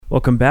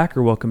Welcome back,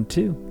 or welcome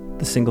to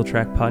the Single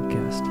Track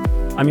Podcast.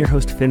 I'm your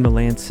host, Finn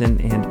Melanson,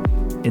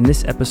 and in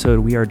this episode,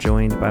 we are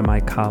joined by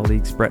my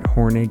colleagues, Brett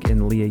Hornig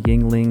and Leah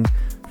Yingling,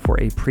 for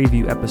a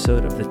preview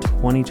episode of the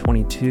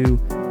 2022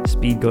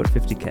 Speedgoat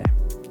 50K.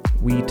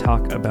 We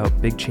talk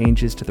about big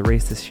changes to the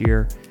race this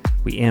year.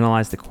 We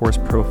analyze the course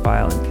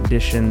profile and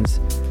conditions,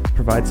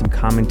 provide some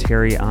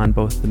commentary on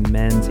both the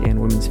men's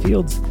and women's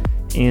fields,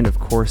 and of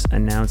course,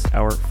 announce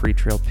our free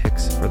trail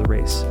picks for the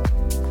race.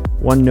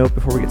 One note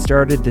before we get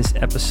started, this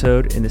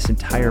episode and this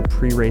entire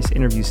pre-race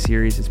interview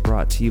series is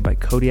brought to you by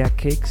Kodiak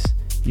Cakes.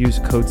 Use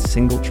code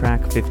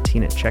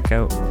SingleTrack15 at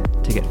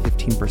checkout to get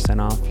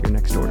 15% off your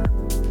next order.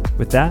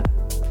 With that,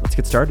 let's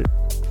get started.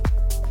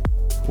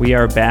 We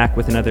are back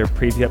with another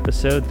preview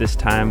episode. This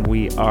time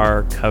we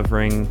are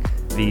covering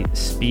the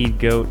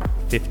Speedgoat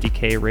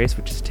 50K race,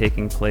 which is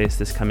taking place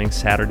this coming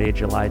Saturday,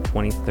 July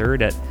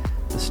 23rd at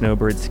the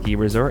Snowbird Ski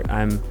Resort.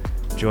 I'm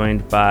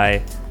joined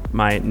by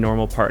my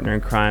normal partner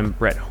in crime,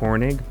 Brett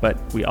Hornig, but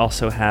we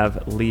also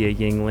have Leah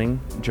Yingling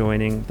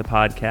joining the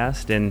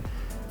podcast. And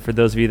for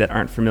those of you that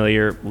aren't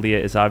familiar,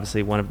 Leah is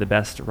obviously one of the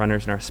best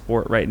runners in our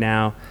sport right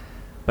now.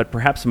 But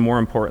perhaps more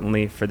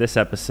importantly for this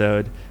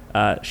episode,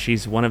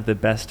 she's one of the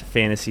best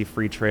fantasy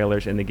free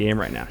trailers in the game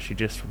right now. She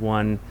just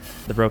won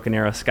the Broken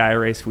Arrow Sky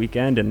Race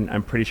weekend, and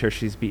I'm pretty sure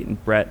she's beaten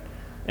Brett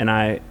and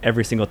I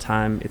every single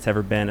time it's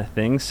ever been a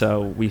thing.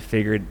 So we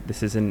figured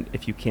this is an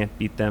if you can't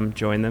beat them,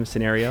 join them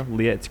scenario.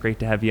 Leah, it's great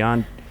to have you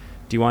on.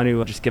 Do you want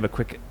to just give a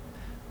quick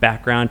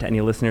background to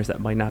any listeners that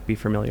might not be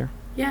familiar?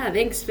 Yeah,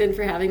 thanks, Finn,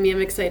 for having me.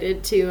 I'm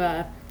excited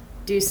to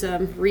do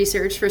some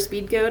research for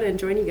Speedgoat and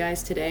join you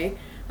guys today.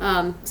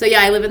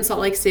 I live in Salt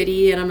Lake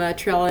City, and I'm a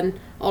trail and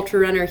ultra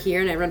runner here,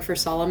 and I run for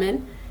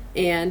Salomon.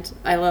 And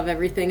I love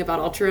everything about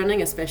ultra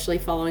running, especially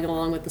following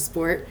along with the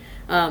sport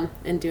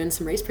and doing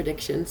some race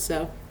predictions.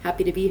 So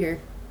happy to be here.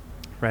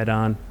 Right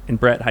on. And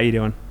Brett, how you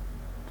doing?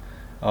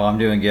 Oh, I'm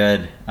doing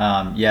good.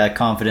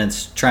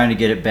 Confidence, trying to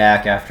get it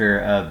back after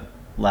a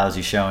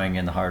lousy showing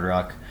in the Hard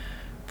Rock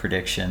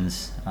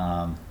predictions.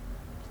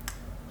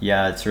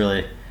 It's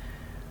really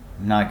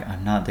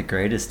I'm not the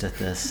greatest at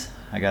this.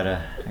 I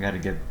gotta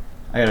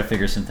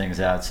figure some things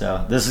out.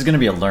 So this is gonna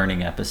be a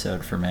learning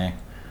episode for me.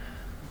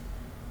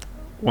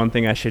 One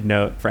thing I should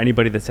note, for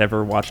anybody that's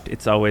ever watched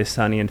It's Always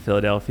Sunny in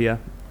Philadelphia,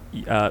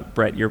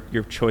 Brett,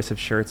 your choice of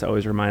shirts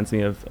always reminds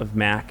me of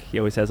Mac. He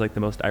always has like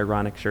the most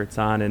ironic shirts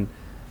on, and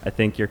I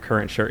think your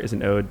current shirt is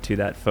an ode to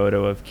that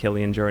photo of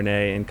Kilian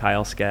Jornet and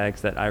Kyle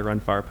Skaggs that I Run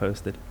Far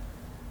posted.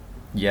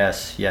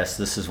 Yes,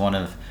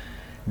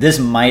 this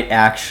might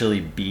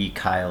actually be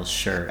Kyle's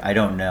shirt. I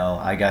don't know.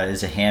 I got it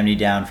as a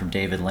hand-me-down from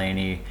David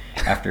Laney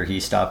after he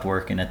stopped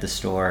working at the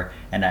store,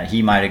 and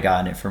he might have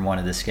gotten it from one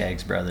of the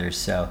Skaggs brothers.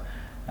 So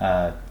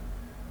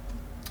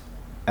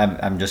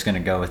I'm just going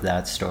to go with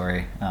that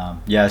story.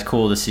 It's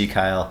cool to see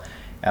Kyle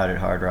out at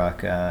Hard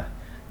Rock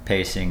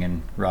pacing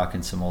and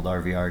rocking some old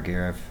RVR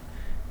gear. I've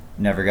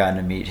never gotten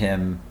to meet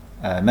him.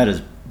 Met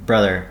his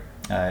brother,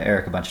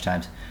 Eric, a bunch of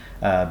times.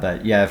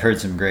 I've heard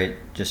some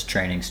great just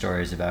training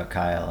stories about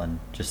Kyle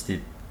and just the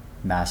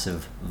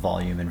massive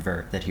volume and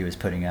vert that he was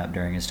putting out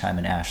during his time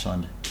in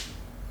Ashland.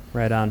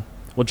 Right on.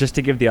 Well, just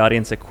to give the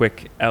audience a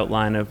quick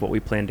outline of what we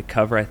plan to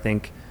cover, I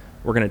think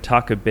we're going to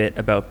talk a bit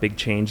about big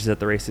changes at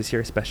the race this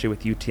year, especially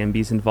with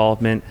UTMB's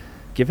involvement.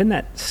 Given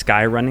that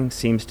sky running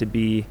seems to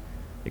be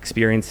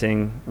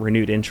experiencing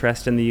renewed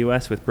interest in the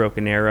U.S. with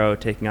Broken Arrow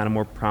taking on a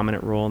more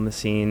prominent role in the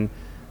scene,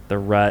 the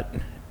Rut,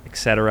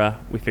 etc.,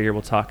 we figure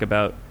we'll talk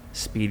about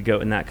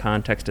Speedgoat in that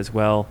context as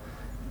well.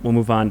 We'll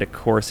move on to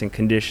course and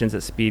conditions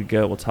at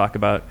Speedgoat. We'll talk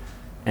about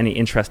any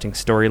interesting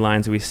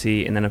storylines we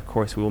see, and then of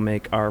course we will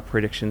make our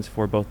predictions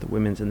for both the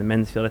women's and the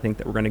men's field. I think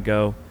that we're going to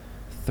go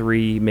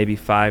 3, maybe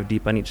 5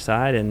 deep on each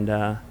side, and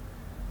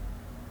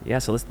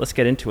so let's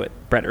get into it.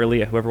 Brett or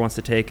Leah, whoever wants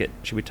to take it.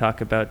 Should we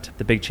talk about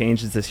the big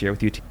changes this year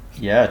with UT?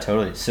 Yeah,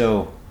 totally.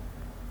 So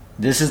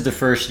this is the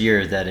first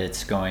year that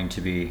it's going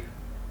to be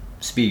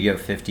Speedgoat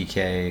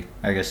 50K,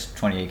 I guess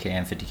 28K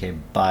and 50K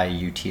by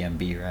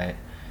UTMB, right?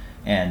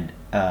 And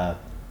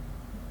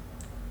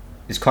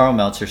is Carl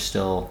Meltzer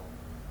still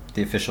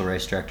the official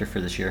race director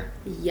for this year?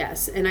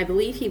 Yes, and I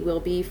believe he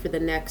will be for the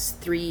next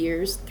 3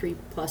 years,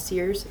 3+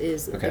 years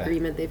is the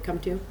agreement they've come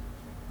to.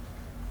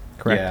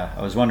 Correct. Yeah,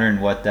 I was wondering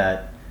what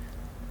that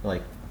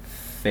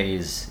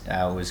phase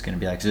out was going to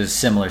be like. 'Cause it was a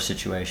similar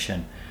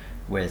situation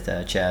with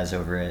Chaz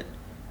over at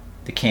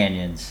the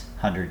Canyons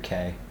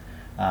 100K.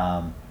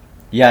 I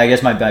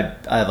guess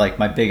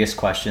my biggest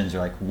questions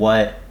are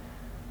what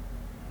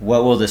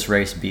will this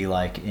race be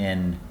like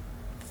in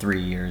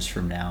 3 years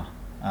from now,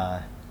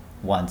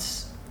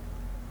 once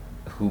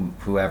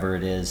whoever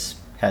it is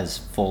has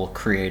full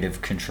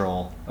creative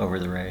control over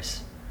the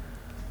race.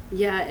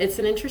 Yeah, it's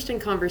an interesting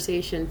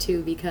conversation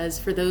too, because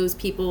for those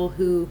people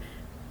who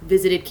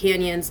visited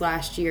Canyons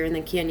last year and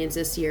then Canyons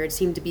this year, it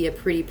seemed to be a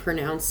pretty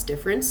pronounced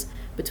difference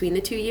between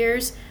the 2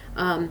 years.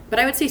 But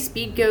I would say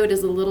Speedgoat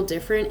is a little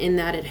different in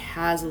that it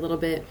has a little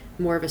bit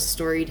more of a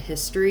storied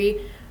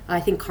history. I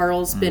think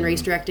Carl's been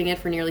race directing it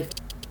for nearly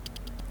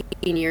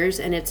years,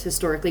 and it's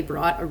historically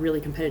brought a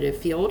really competitive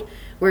field,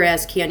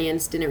 whereas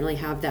canyons didn't really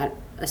have that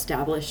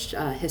established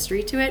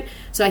history to it.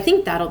 So I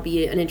think that'll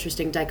be an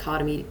interesting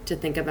dichotomy to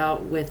think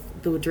about with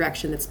the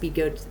direction that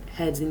Speedgoat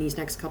heads in these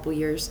next couple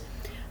years.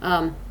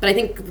 But I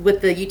think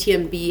with the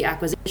UTMB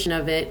acquisition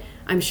of it,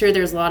 I'm sure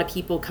there's a lot of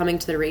people coming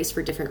to the race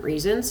for different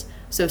reasons.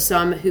 So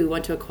some who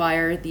want to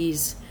acquire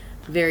these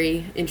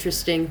very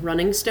interesting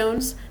running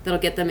stones that'll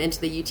get them into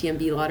the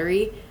UTMB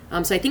lottery.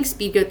 So I think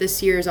Speedgoat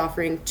this year is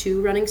offering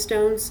 2 running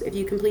stones if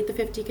you complete the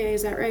 50K.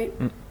 Is that right?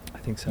 I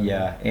think so.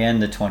 Yeah,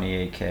 and the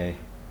 28K.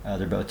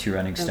 They're both 2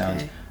 running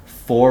stones. Okay.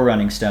 4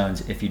 running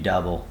stones if you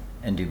double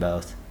and do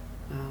both.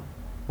 Wow.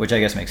 Which I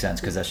guess makes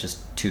sense because that's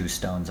just 2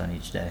 stones on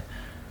each day.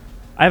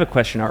 I have a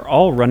question. Are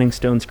all running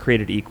stones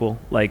created equal?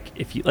 Like,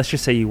 if you, let's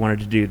just say you wanted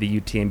to do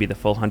the UTMB, the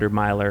full 100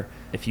 miler,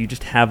 if you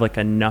just have like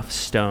enough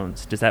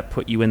stones, does that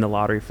put you in the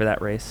lottery for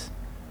that race?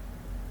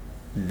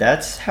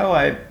 That's how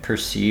I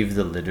perceive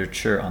the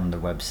literature on the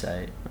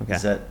website. Okay.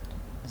 Does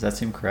that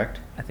seem correct?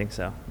 I think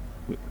so.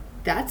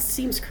 That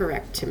seems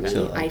correct to me.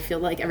 So, I feel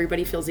like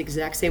everybody feels the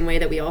exact same way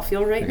that we all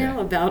feel right Okay. now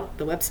about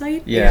the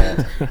website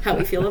Yeah. and how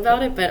we feel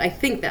about it, but I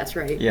think that's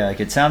right. Yeah, like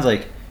it sounds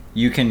like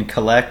you can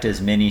collect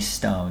as many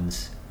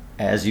stones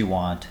as you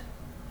want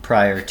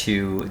prior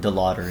to the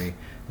lottery.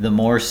 The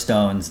more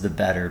stones, the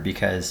better,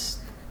 because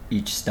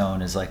each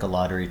stone is like a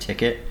lottery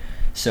ticket.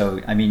 So,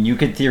 I mean, you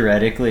could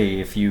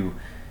theoretically, if you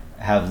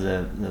have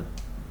the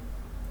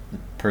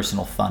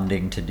personal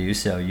funding to do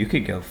so, you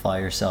could go fly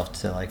yourself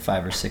to like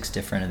 5 or 6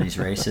 different of these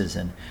races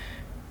and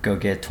go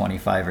get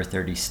 25 or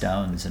 30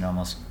 stones and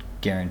almost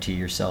guarantee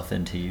yourself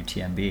into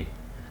UTMB.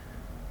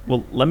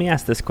 Well, let me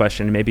ask this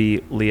question.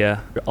 Maybe,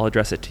 Leah, I'll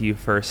address it to you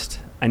first.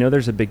 I know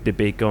there's a big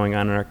debate going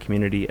on in our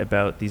community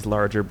about these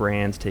larger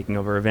brands taking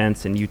over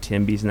events and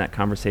UTMBs in that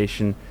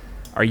conversation.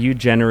 Are you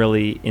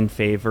generally in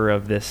favor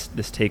of this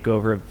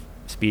takeover of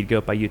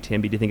Speedgoat by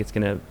UTMB? Do you think it's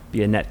going to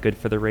be a net good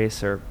for the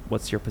race, or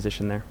what's your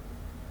position there?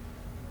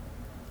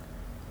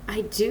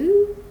 I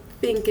do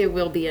think it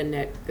will be a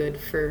net good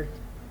for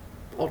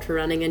ultra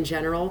running in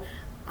general.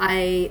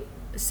 I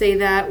say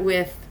that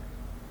with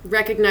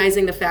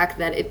recognizing the fact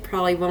that it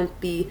probably won't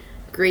be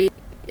great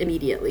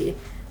immediately.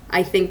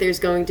 I think there's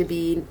going to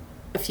be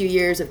a few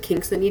years of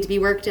kinks that need to be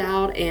worked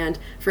out, and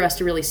for us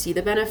to really see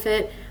the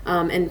benefit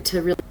and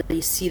to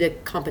really see the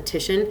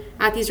competition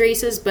at these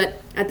races.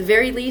 But at the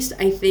very least,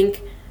 I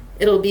think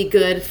it'll be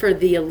good for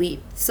the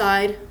elite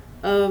side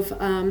of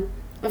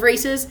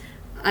races.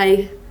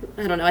 I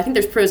don't know. I think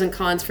there's pros and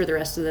cons for the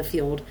rest of the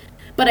field,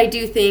 but I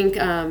do think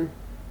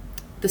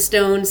the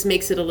stones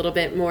makes it a little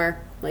bit more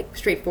like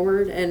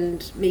straightforward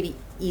and maybe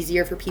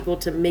easier for people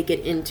to make it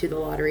into the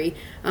lottery,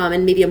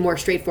 and maybe a more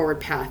straightforward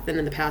path than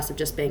in the past of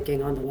just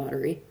banking on the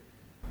lottery.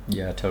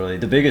 Yeah, totally.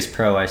 The biggest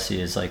pro I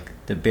see is like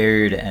the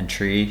barrier to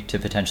entry to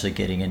potentially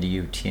getting into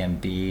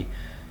UTMB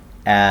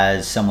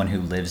as someone who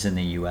lives in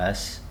the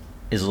US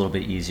is a little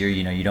bit easier.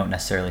 You know, you don't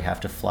necessarily have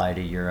to fly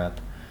to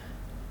Europe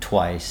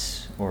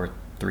twice or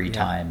 3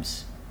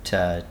 times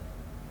to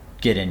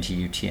get into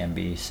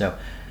UTMB. So,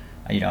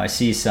 you know, I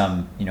see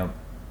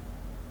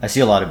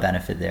a lot of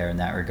benefit there in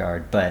that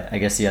regard. But I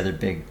guess the other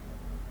big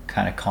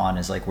kind of con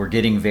is like we're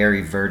getting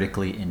very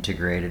vertically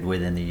integrated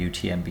within the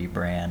UTMB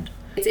brand.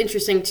 It's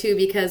interesting too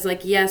because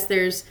like, yes,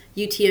 there's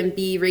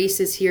UTMB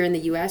races here in the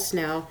US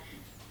now,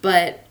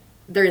 but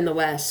they're in the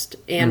West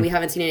and we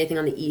haven't seen anything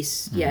on the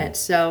East yet.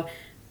 So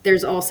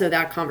there's also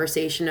that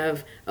conversation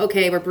of,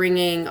 okay, we're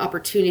bringing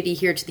opportunity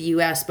here to the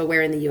US, but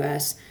where in the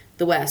US?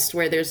 The West,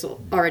 where there's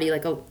already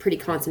like a pretty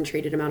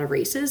concentrated amount of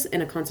races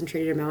and a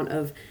concentrated amount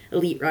of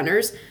elite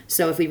runners.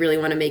 So if we really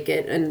want to make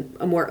it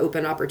a more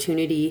open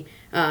opportunity,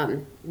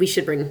 we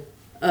should bring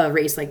a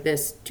race like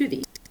this to the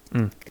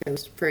East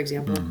Coast, for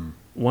example.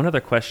 One other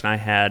question I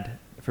had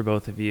for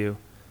both of you,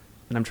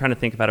 and I'm trying to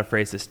think about a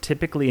phrase this.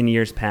 Typically in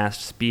years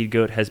past,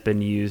 Speedgoat has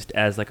been used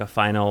as like a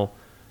final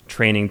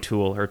training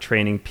tool or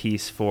training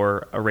piece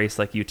for a race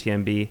like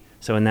UTMB.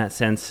 So in that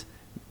sense,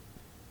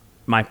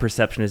 my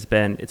perception has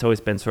been it's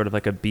always been sort of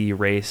like a B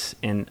race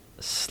and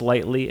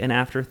slightly an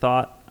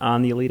afterthought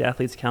on the elite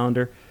athletes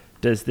calendar.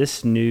 Does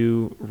this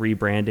new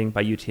rebranding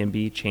by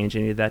UTMB change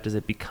any of that? Does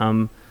it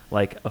become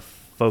like a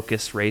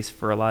focus race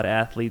for a lot of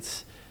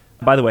athletes?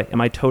 By the way, am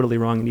I totally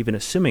wrong in even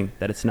assuming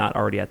that it's not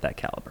already at that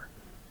caliber?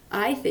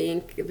 I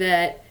think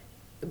that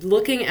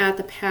looking at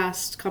the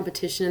past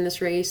competition in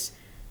this race,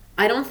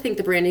 I don't think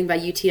the branding by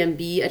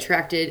UTMB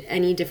attracted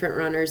any different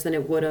runners than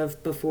it would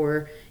have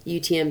before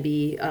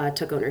UTMB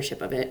took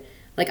ownership of it.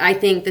 Like, I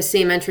think the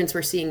same entrants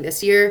we're seeing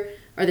this year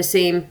are the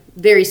same,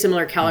 very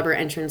similar caliber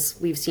entrants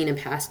we've seen in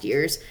past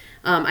years.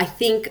 I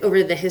think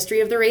over the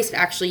history of the race, it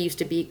actually used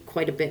to be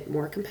quite a bit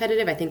more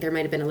competitive. I think there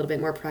might have been a little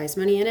bit more prize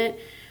money in it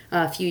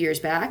a few years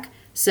back.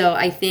 So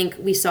I think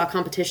we saw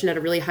competition at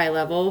a really high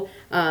level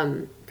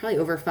probably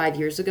over 5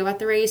 years ago at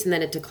the race, and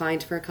then it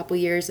declined for a couple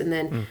years, and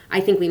then I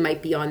think we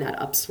might be on that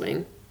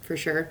upswing for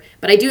sure.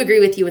 But I do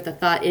agree with you with the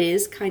thought it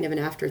is kind of an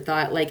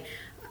afterthought. Like,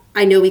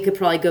 I know we could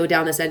probably go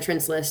down this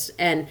entrance list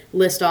and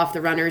list off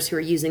the runners who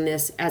are using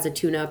this as a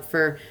tune-up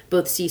for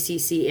both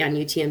CCC and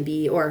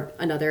UTMB or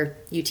another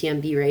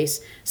UTMB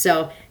race.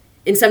 So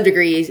in some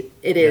degree,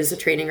 it is a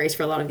training race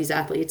for a lot of these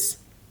athletes.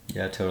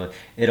 Yeah, totally.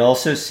 It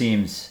also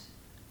seems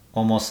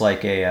almost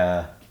like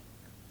a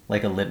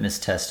litmus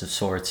test of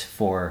sorts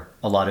for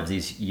a lot of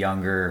these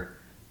younger,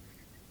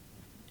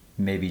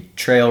 maybe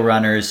trail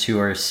runners who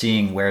are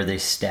seeing where they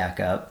stack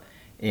up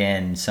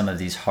in some of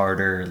these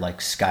harder, like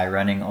sky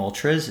running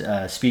ultras.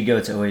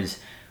 Speedgoat's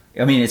always,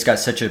 I mean, it's got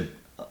such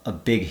a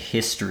big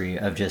history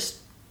of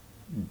just,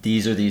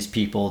 these are these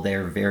people,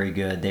 they're very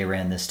good, they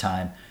ran this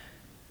time.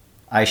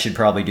 I should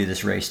probably do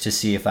this race to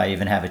see if I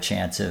even have a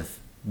chance of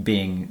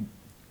being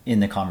in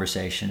the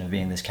conversation, of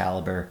being this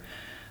caliber.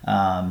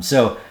 And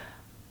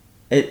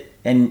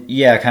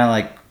yeah, kind of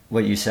like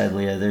what you said,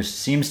 Leah, there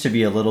seems to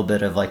be a little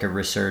bit of like a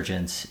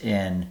resurgence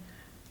in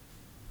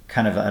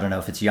kind of, I don't know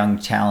if it's young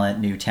talent,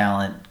 new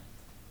talent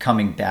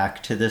coming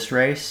back to this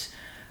race.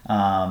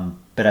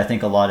 But I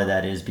think a lot of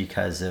that is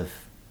because of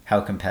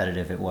how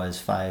competitive it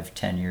was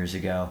 5-10 years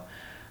ago.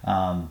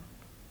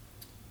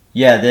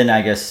 Then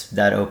I guess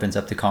that opens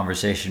up the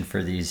conversation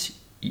for these,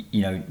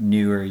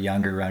 newer,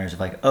 younger runners of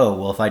like, oh,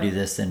 well, if I do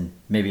this, then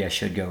maybe I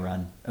should go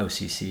run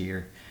OCC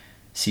or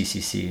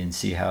CCC and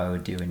see how I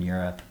would do in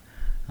Europe.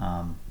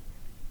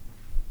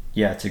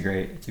 It's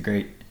a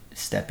great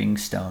stepping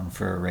stone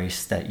for a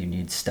race that you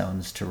need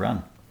stones to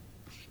run.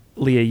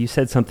 Leah, you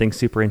said something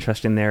super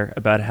interesting there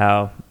about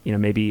how,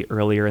 maybe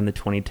earlier in the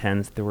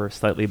 2010s there were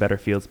slightly better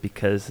fields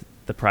because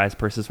the prize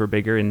purses were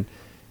bigger. And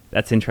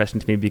that's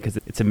interesting to me because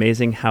it's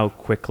amazing how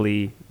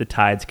quickly the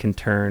tides can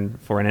turn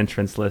for an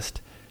entrance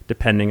list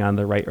depending on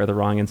the right or the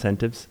wrong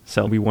incentives.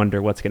 So we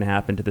wonder what's going to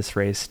happen to this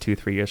race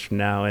 2-3 years from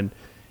now. And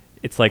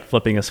it's like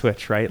flipping a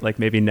switch, right? Like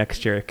maybe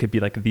next year it could be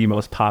like the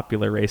most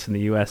popular race in the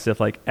US if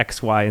like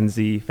X, Y, and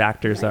Z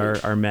factors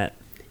are met.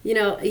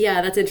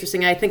 That's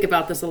interesting. I think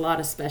about this a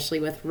lot, especially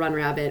with Run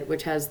Rabbit,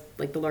 which has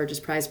like the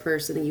largest prize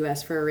purse in the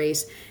US for a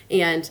race.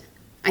 And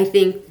I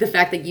think the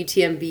fact that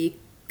UTMB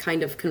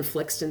kind of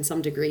conflicts in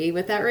some degree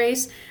with that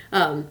race,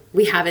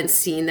 we haven't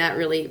seen that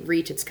really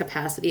reach its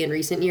capacity in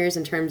recent years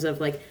in terms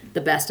of like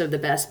the best of the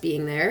best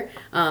being there.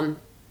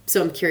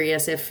 So I'm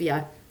curious if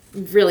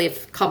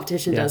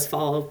competition does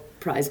follow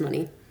prize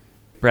money.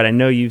 Brett, I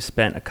know you've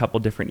spent a couple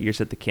different years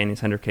at the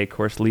Canyons 100K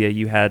course. Leah,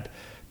 you had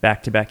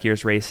back-to-back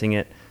years racing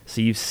it,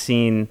 so you've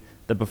seen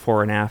the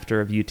before and after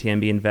of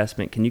UTMB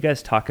investment. Can you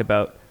guys talk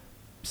about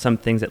some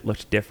things that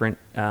looked different,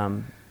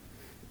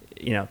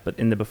 but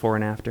in the before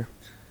and after?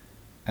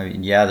 I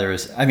mean, yeah,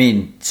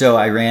 so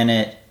I ran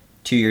it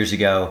 2 years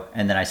ago,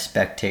 and then I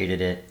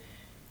spectated it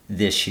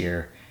this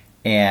year.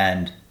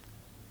 And,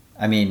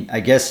 I mean,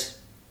 I guess...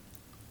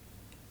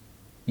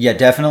 yeah,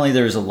 definitely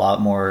there was a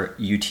lot more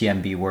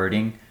UTMB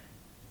wording.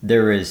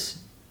 There is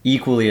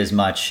equally as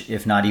much,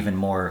 if not even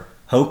more,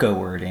 Hoka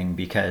wording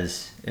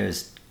because it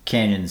was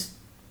Canyons,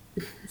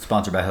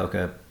 sponsored by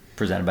Hoka,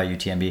 presented by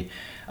UTMB.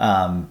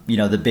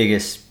 The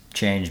biggest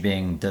change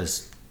being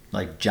those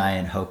like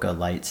giant Hoka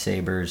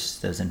lightsabers,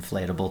 those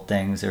inflatable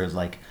things. There was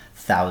like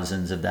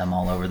thousands of them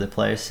all over the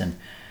place. And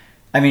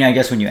I mean, I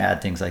guess when you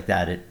add things like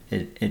that,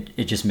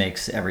 it just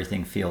makes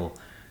everything feel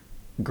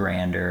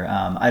grander.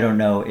 I don't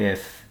know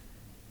if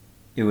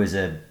it was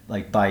a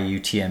like by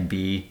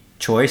UTMB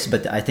choice,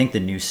 but I think the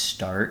new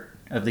start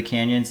of the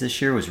Canyons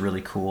this year was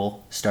really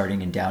cool,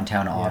 starting in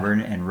downtown Auburn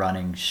and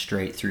running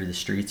straight through the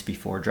streets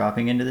before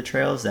dropping into the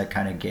trails. That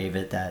kind of gave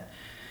it that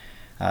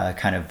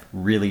kind of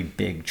really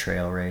big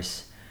trail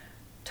race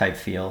type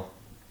feel.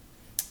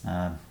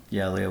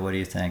 Leah, what do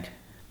you think?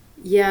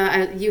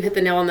 Yeah, you hit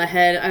the nail on the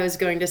head. I was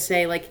going to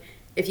say, like,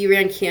 if you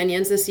ran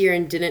Canyons this year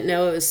and didn't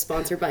know it was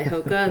sponsored by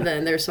Hoka,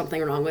 then there's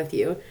something wrong with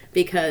you,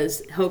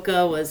 because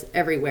Hoka was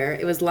everywhere.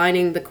 It was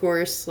lining the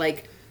course,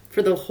 like,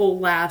 for the whole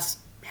last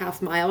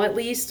half mile at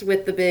least,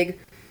 with the big,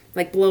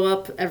 like, blow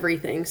up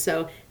everything.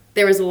 So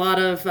there was a lot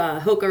of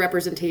Hoka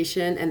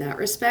representation in that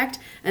respect.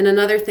 And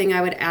another thing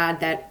I would add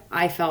that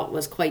I felt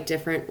was quite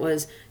different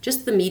was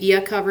just the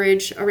media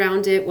coverage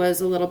around it was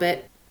a little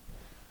bit...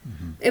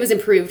 It was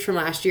improved from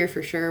last year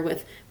for sure,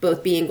 with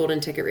both being golden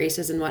ticket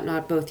races and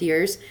whatnot both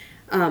years.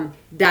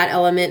 That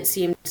element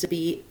seemed to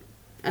be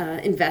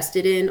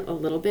invested in a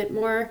little bit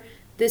more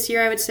this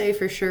year, I would say,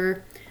 for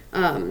sure.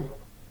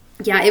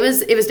 It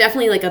was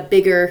definitely like a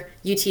bigger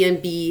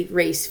UTMB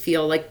race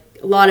feel, like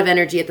a lot of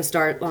energy at the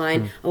start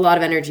line, a lot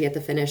of energy at the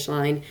finish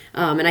line.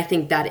 And I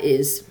think that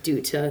is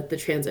due to the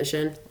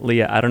transition.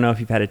 Leah, I don't know if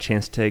you've had a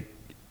chance to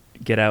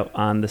get out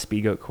on the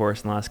Speedgoat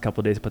course in the last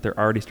couple of days, but they're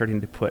already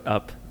starting to put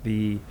up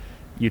the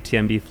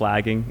UTMB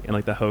flagging and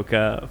like the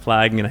Hoka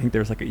flagging, and I think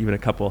there was like even a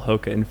couple of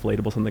Hoka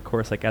inflatables on the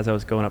course. Like as I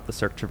was going up the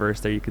Cirque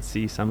Traverse there, you could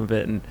see some of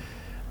it, and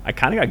I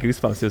kind of got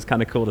goosebumps. It was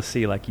kind of cool to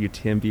see like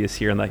UTMB is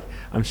here, and like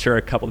I'm sure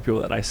a couple of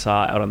people that I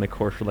saw out on the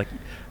course were like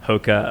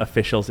Hoka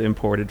officials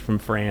imported from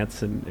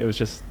France, and it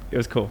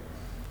was cool.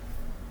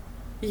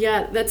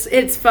 Yeah,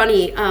 it's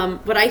funny.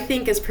 What I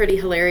think is pretty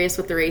hilarious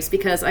with the race,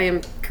 because I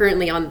am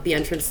currently on the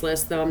entrance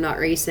list, though I'm not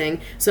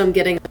racing, so I'm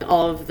getting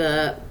all of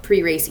the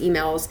pre-race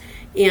emails.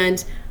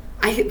 And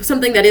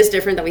something that is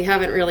different that we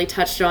haven't really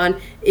touched on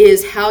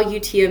is how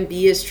UTMB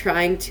is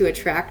trying to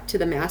attract to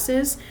the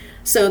masses.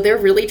 So they're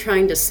really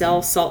trying to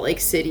sell Salt Lake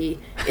City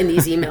in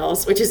these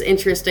emails, which is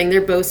interesting. They're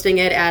boasting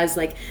it as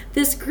like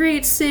this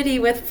great city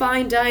with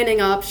fine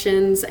dining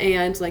options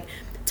and like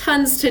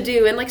tons to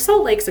do. And like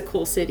Salt Lake's a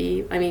cool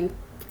city. I mean,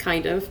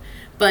 kind of.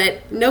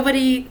 But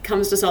nobody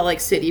comes to Salt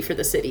Lake City for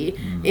the city.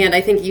 Mm-hmm. And I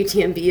think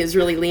UTMB is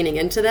really leaning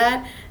into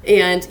that.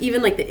 And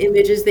even like the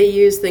images they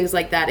use, things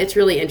like that, it's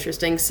really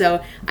interesting.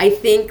 So I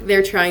think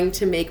they're trying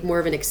to make more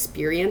of an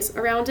experience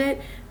around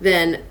it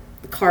than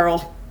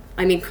Carl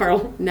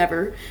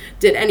never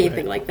did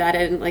anything like that.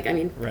 And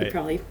he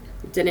probably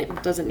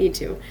doesn't need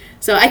to.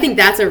 So I think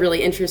that's a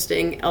really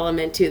interesting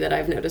element too that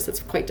I've noticed that's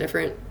quite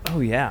different.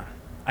 Oh yeah.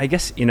 I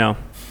guess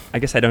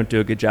I don't do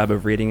a good job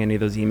of reading any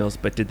of those emails,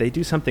 but did they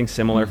do something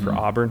similar for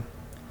Auburn?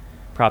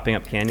 Propping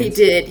up canyons? They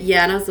did,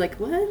 yeah. And I was like,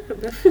 what?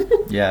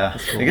 Yeah.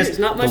 Cool. I guess there's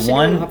not much the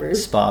one Auburn.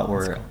 spot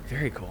where... Cool.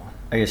 Very cool.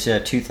 I guess, yeah,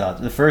 two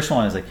thoughts. The first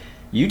one is like,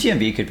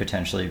 UTMB could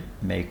potentially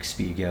make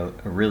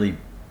Speedgoat a really,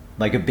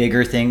 like a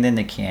bigger thing than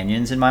the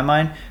canyons in my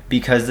mind,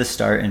 because the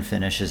start and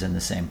finish is in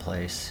the same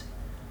place.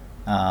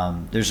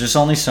 There's just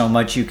only so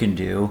much you can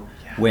do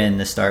when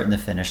the start and the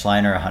finish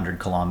line are 100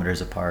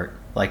 kilometers apart,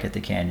 like at the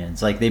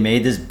canyons. Like they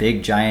made this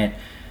big giant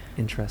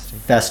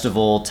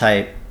festival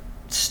type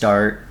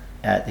start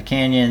at the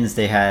canyons.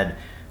 They had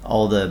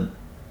all the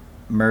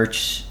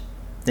merch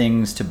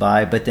things to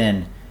buy, but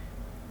then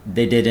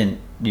they didn't,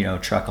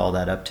 truck all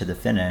that up to the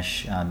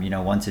finish.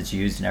 Once it's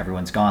used and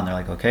everyone's gone, they're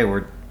like, okay,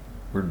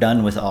 we're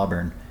done with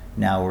Auburn.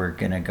 Now we're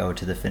going to go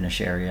to the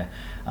finish area.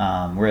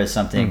 Whereas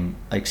something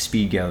like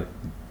Speedgoat,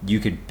 you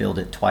could build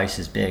it twice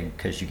as big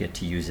because you get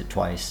to use it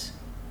twice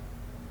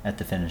at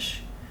the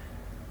finish.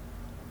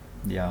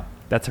 Yeah.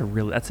 That's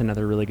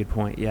another really good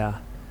point. Yeah.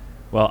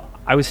 Well,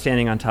 I was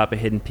standing on top of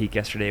Hidden Peak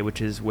yesterday,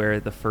 which is where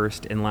the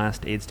first and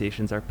last aid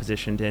stations are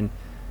positioned in.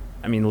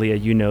 I mean, Leah,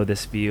 you know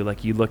this view.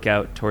 Like you look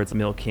out towards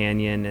Mill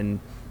Canyon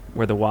and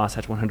where the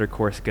Wasatch 100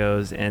 course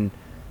goes, and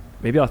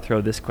maybe I'll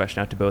throw this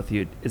question out to both of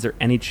you. Is there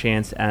any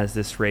chance, as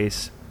this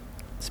race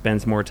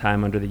spends more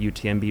time under the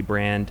UTMB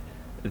brand,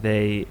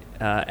 they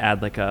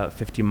add like a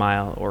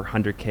 50-mile or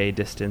 100K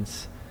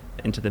distance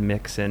into the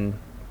mix? And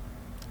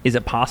is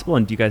it possible,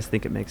 and do you guys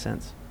think it makes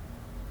sense?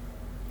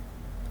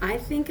 I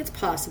think it's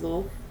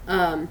possible,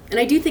 and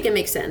I do think it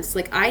makes sense.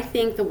 Like, I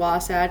think the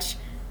Wasatch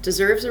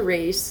deserves a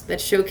race that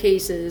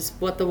showcases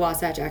what the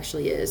Wasatch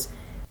actually is.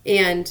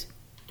 And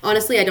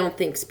honestly, I don't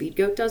think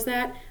Speedgoat does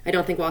that. I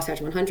don't think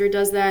Wasatch 100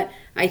 does that.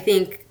 I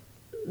think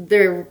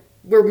we're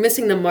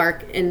missing the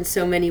mark in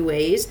so many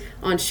ways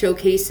on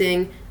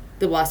showcasing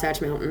the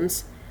Wasatch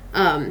Mountains.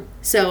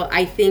 So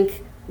I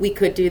think we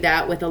could do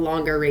that with a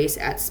longer race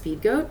at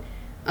Speedgoat.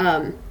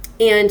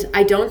 And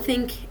I do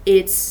think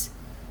it's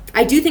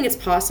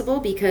possible,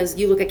 because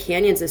you look at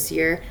Canyons this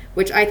year,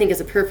 which I think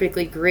is a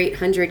perfectly great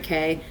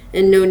 100K,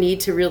 and no need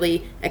to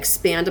really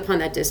expand upon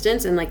that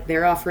distance, and like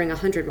they're offering a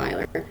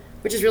 100-miler,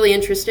 which is really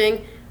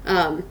interesting.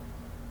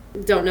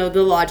 Don't know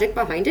the logic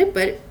behind it,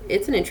 but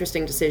it's an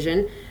interesting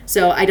decision.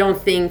 So I don't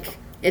think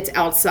it's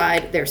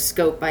outside their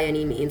scope by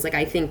any means. Like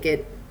I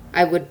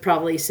would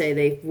probably say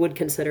they would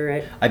consider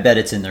it. I bet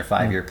it's in their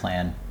 5-year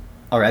plan.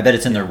 Or I bet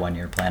it's in their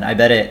 1-year plan. I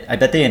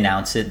bet they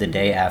announce it the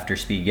day after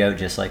Speedgoat,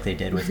 just like they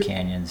did with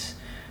Canyons.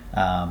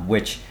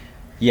 Which,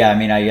 yeah, I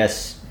mean, I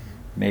guess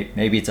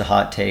maybe it's a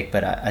hot take,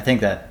 but I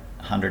think that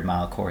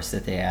 100-mile course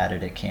that they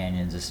added at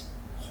Canyons is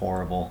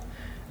horrible.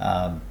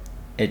 I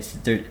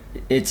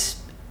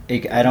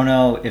don't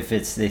know if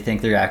they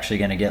think they're actually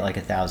going to get like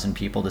 1,000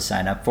 people to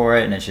sign up for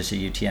it, and it's just a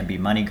UTMB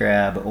money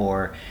grab,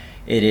 or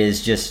it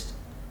is just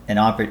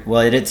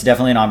it's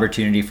definitely an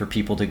opportunity for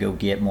people to go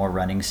get more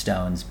running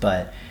stones,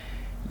 but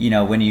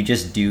when you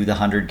just do the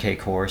 100K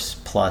course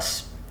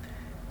plus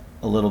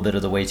a little bit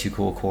of the Way Too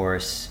Cool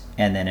course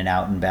and then an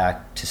out and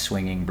back to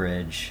Swinging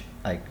Bridge,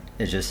 like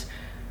it's just,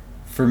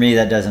 for me,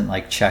 that doesn't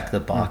like check the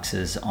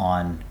boxes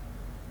on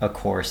a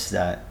course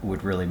that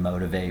would really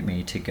motivate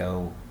me to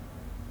go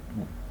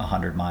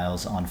 100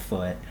 miles on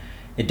foot.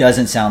 It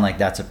doesn't sound like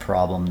that's a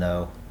problem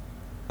though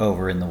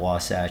over in the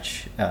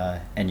Wasatch,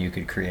 and you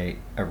could create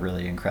a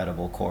really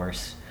incredible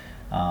course.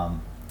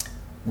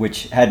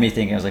 Which had me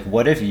thinking, I was like,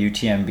 what if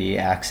UTMB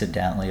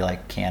accidentally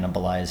like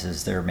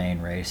cannibalizes their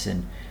main race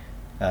in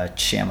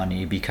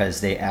Chamonix because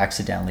they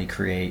accidentally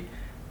create,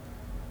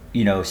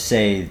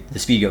 say the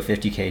Speedgoat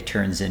 50K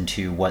turns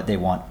into what they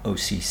want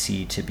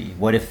OCC to be.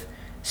 What if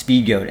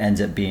Speedgoat ends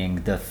up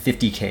being the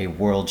 50K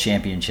World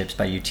Championships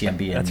by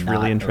UTMB and not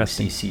really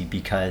interesting. OCC,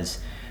 because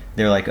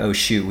they're like, oh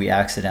shoot, we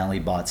accidentally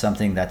bought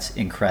something that's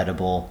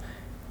incredible,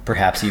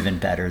 perhaps even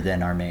better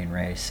than our main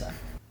race.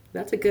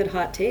 That's a good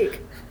hot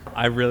take.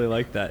 I really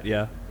like that.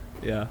 Yeah.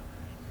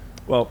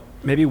 Well,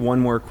 maybe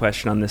one more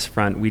question on this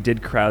front. We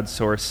did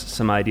crowdsource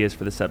some ideas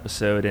for this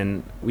episode,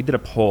 and we did a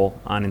poll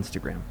on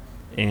Instagram.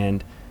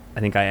 And I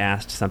think I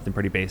asked something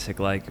pretty basic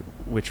like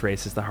which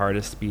race is the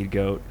hardest, Speed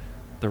Goat,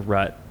 the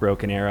Rut,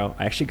 Broken Arrow.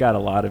 I actually got a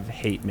lot of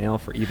hate mail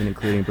for even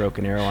including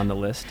Broken Arrow on the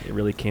list. It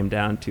really came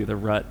down to the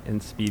Rut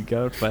and Speed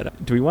Goat.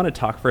 But do we want to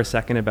talk for a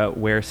second about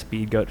where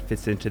Speed Goat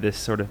fits into this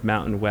sort of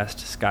Mountain West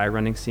sky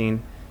running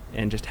scene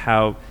and just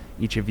how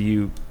each of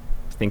you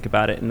think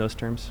about it in those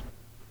terms?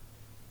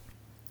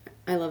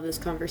 I love this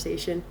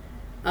conversation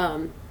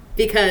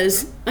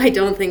because I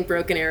don't think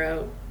Broken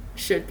Arrow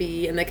should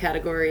be in the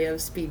category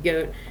of Speed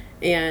Goat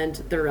and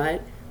the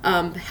Rut.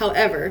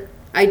 However,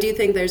 I do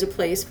think there's a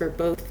place for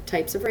both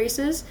types of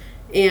races,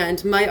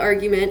 and my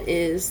argument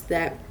is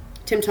that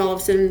Tim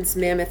Tollefson's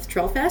Mammoth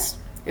Trail Fest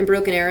and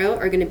Broken Arrow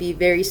are going to be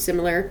very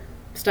similar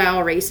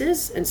style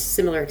races and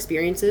similar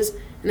experiences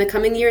in the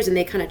coming years, and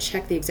they kind of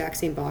check the exact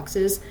same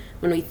boxes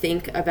when we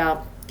think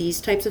about these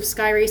types of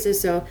sky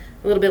races. So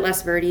a little bit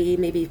less verty,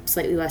 maybe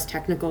slightly less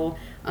technical,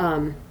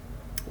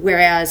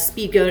 whereas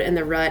Speed Goat and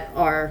the Rut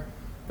are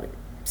like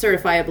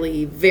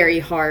certifiably very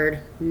hard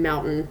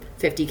mountain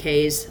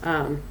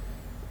 50Ks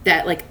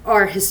that like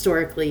are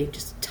historically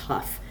just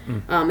tough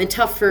and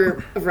tough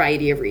for a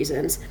variety of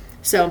reasons.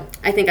 So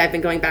I think I've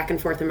been going back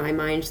and forth in my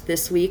mind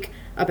this week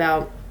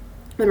about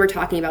when we're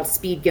talking about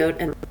Speed Goat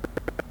and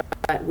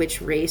which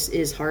race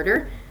is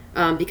harder,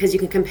 because you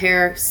can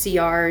compare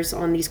CRs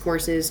on these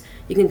courses,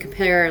 you can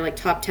compare like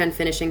top 10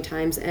 finishing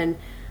times, and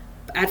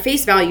at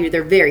face value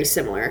they're very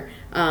similar.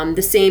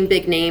 The same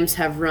big names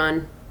have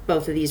run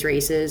both of these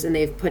races and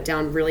they've put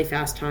down really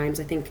fast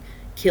times. I think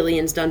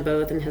Killian's done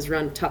both and has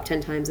run top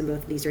 10 times in both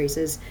of these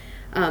races.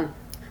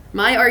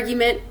 My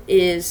argument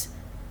is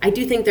I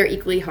do think they're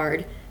equally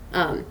hard.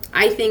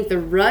 I think the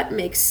Rut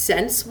makes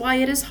sense why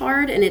it is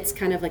hard, and it's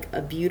kind of like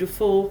a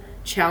beautiful,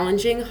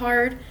 challenging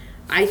hard.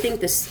 I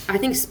think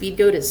Speed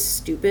Goat is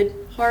stupid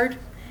hard,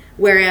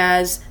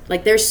 whereas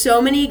like there's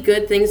so many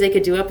good things they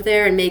could do up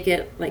there and make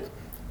it like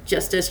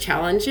just as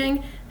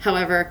challenging.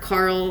 However,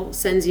 Carl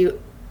sends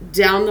you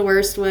down the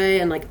worst way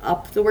and like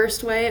up the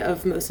worst way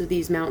of most of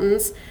these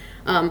mountains,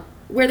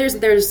 where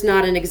there's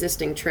not an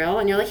existing trail,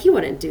 and you're like, he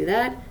wouldn't do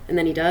that, and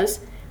then he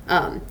does.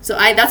 So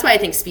that's why I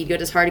think Speed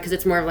Goat is hard, because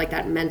it's more of like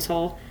that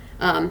mental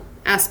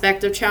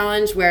aspect of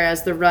challenge,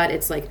 whereas the Rut,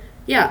 it's like,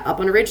 yeah, up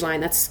on a ridgeline,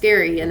 that's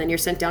scary, and then you're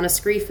sent down a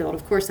scree field,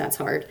 of course that's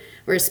hard.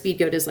 Whereas Speed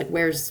Goat is like,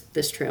 where's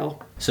this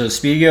trail? So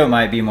Speed Goat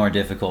might be more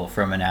difficult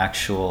from an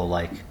actual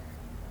like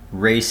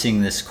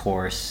racing this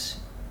course,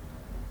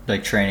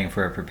 like training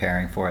for it,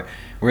 preparing for it.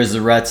 Whereas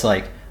the Rut's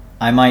like,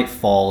 I might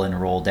fall and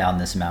roll down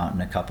this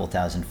mountain a couple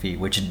thousand feet,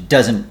 which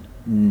doesn't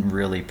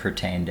really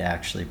pertain to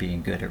actually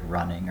being good at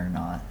running or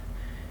not.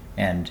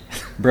 And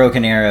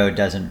Broken Arrow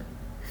doesn't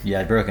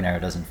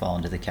fall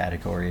into the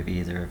category of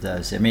either of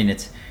those. I mean,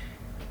 it's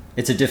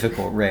a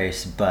difficult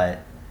race, but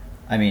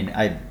I mean,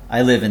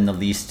 I live in the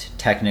least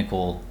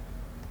technical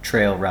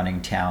trail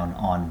running town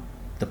on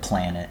the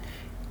planet,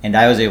 and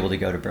I was able to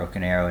go to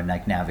Broken Arrow and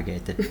like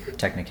navigate the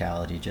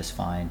technicality just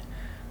fine.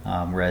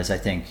 Whereas I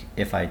think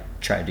if I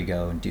tried to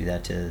go and do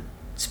that to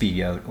Speed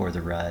Goat or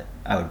the Rut,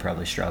 I would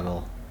probably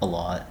struggle a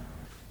lot.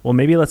 Well,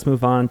 maybe let's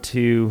move on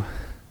to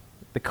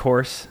the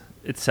course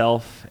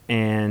itself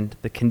and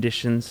the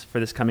conditions for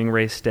this coming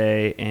race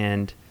day,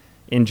 and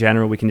in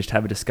general we can just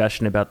have a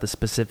discussion about the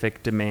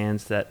specific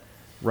demands that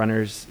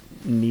runners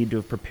need to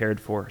have prepared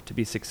for to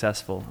be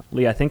successful.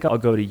 Lee, I think I'll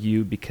go to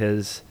you,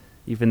 because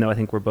even though I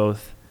think we're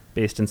both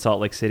based in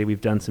Salt Lake City,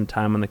 we've done some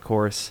time on the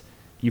course.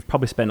 You've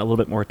probably spent a little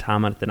bit more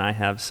time on it than I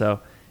have, so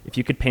if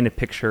you could paint a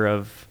picture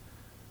of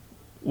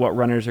what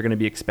runners are going to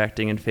be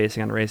expecting and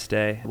facing on race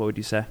day, what would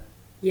you say?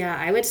 Yeah,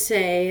 I would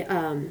say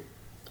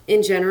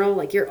in general,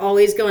 like you're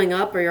always going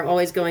up or you're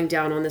always going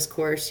down on this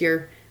course.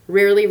 You're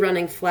rarely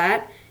running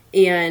flat,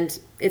 and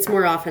it's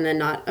more often than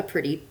not a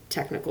pretty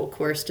technical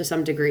course to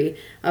some degree,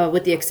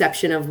 with the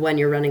exception of when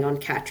you're running on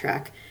cat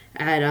track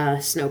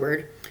at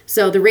Snowbird.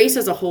 So the race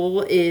as a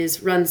whole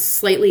runs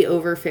slightly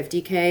over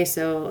 50K,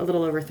 so a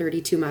little over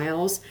 32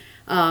 miles,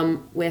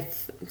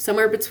 with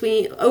somewhere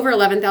between over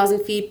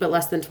 11,000 feet but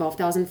less than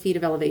 12,000 feet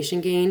of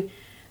elevation gain.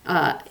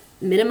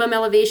 Minimum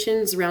elevation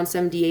is around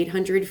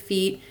 7,800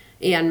 feet,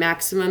 and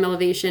maximum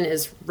elevation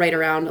is right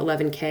around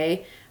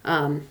 11K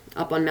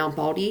up on Mount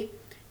Baldy.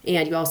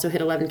 And you also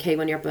hit 11K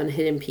when you're up on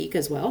Hidden Peak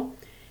as well.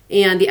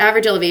 And the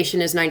average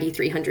elevation is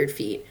 9,300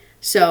 feet.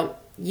 So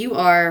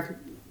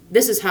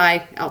this is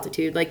high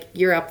altitude. Like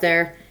you're up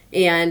there,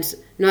 and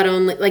not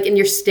only and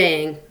you're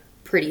staying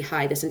pretty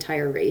high this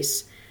entire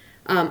race.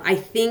 I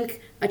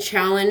think a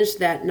challenge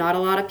that not a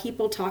lot of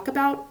people talk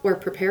about or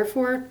prepare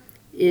for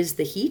is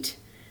the heat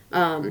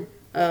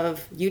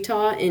of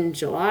Utah in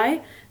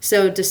July.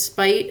 So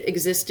despite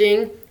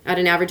existing at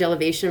an average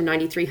elevation of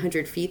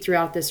 9,300 feet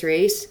throughout this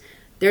race,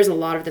 there's a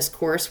lot of this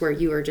course where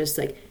you are just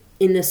like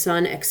in the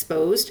sun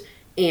exposed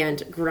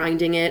and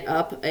grinding it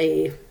up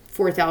a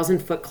 4,000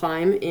 foot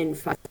climb in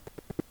 5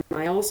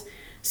 miles.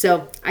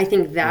 So I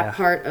think that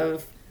part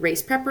of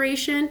race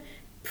preparation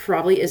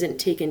probably isn't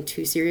taken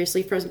too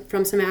seriously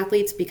from some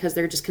athletes, because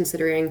they're just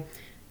considering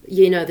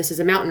this is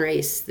a mountain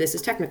race, this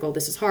is technical,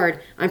 this is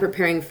hard. I'm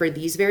preparing for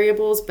these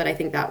variables, but I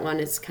think that one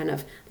is kind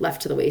of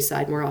left to the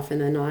wayside more often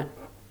than not.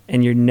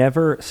 And you're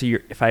never,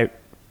 if I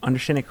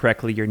understand it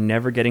correctly, you're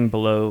never getting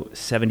below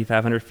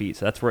 7,500 feet.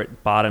 So that's where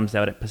it bottoms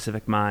out at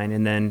Pacific Mine.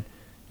 And then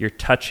you're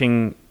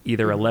touching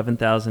either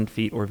 11,000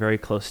 feet or very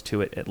close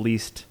to it at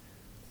least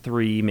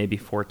 3, maybe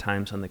 4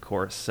 times on the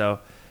course. So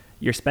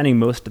you're spending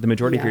the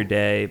majority of your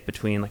day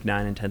between like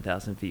 9 and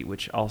 10,000 feet,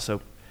 which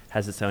also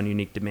has its own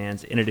unique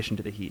demands in addition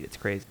to the heat. It's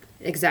crazy.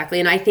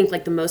 Exactly. And I think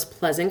like the most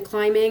pleasant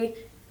climbing,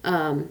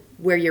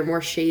 where you're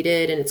more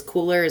shaded and it's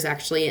cooler, is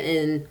actually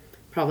in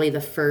probably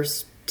the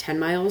first 10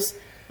 miles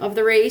of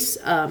the race.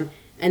 And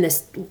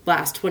this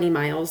last 20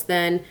 miles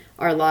then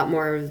are a lot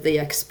more of the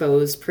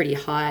exposed, pretty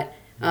hot,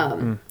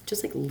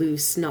 just like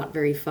loose, not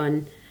very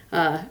fun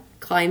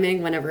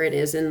climbing whenever it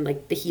is in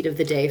like the heat of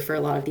the day for a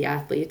lot of the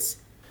athletes.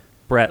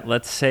 Brett,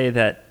 let's say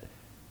that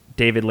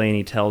David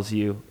Laney tells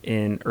you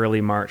in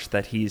early March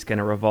that he's going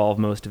to revolve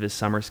most of his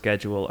summer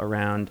schedule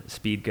around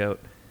Speed Goat.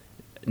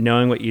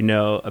 Knowing what you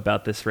know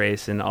about this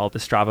race and all the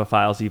Strava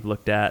files you've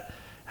looked at,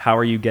 how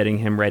are you getting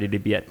him ready to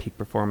be at peak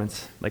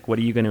performance? Like, what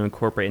are you going to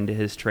incorporate into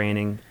his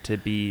training to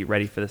be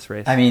ready for this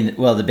race?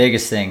 The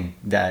biggest thing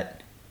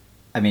that,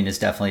 is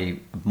definitely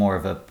more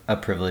of a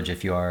privilege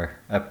if you are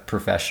a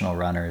professional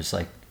runner, is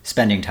like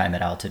spending time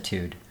at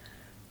altitude.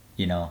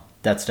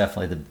 That's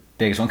definitely the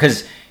biggest one.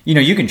 Because,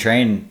 you can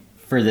train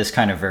for this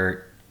kind of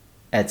vert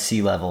at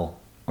sea level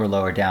or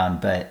lower down,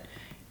 but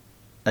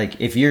like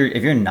if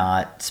you're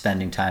not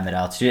spending time at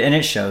altitude, and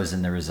it shows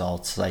in the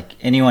results, like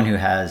anyone who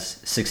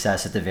has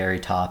success at the very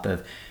top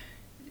of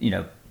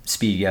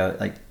Speed Goat,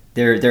 like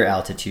they're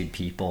altitude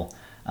people,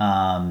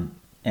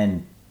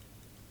 and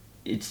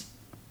it's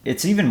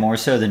even more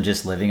so than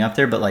just living up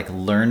there, but like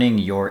learning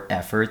your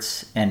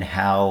efforts and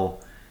how,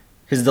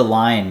 because the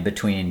line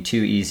between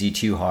too easy,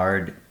 too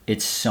hard,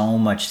 it's so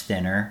much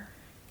thinner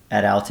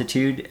at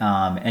altitude,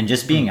 and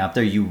just being up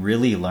there, you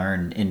really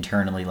learn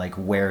internally like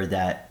where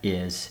that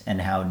is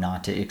and how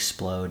not to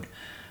explode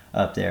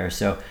up there.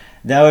 So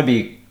that would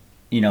be,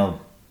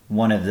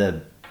 one of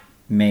the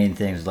main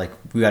things. Like,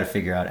 we got to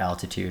figure out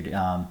altitude.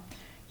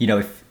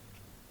 If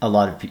a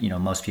lot of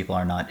most people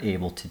are not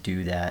able to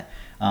do that,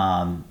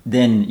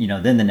 then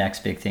the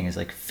next big thing is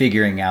like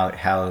figuring out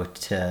how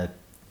to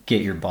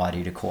get your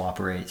body to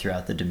cooperate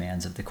throughout the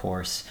demands of the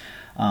course.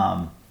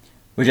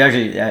 Which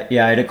actually,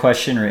 I had a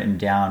question written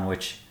down,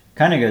 which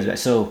kind of goes back.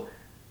 So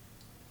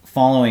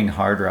following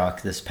Hard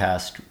Rock this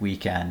past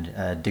weekend,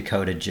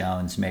 Dakota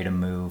Jones made a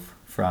move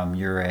from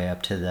Ouray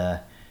up to the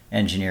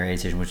Engineer aid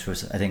station, which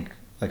was, I think,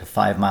 like a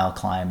 5-mile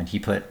climb, and he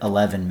put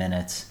 11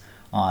 minutes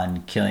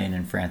on Kilian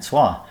and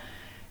Francois.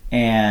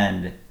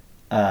 And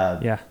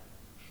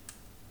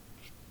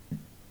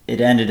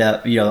it ended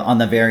up, on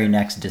the very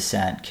next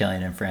descent,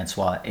 Kilian and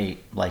Francois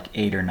ate like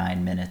 8 or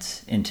 9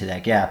 minutes into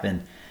that gap.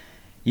 And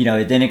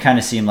then it kind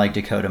of seemed like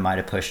Dakota might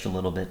have pushed a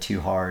little bit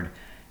too hard.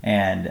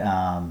 And,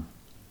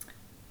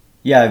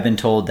 I've been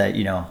told that,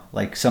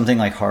 like something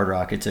like Hard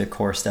Rock, it's a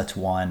course that's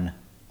won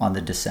on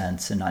the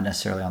descents and not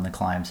necessarily on the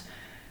climbs.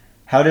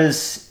 How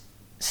does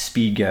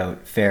Speed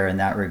Goat fare in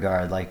that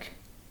regard? Like,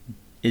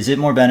 is it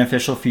more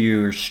beneficial for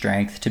your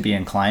strength to be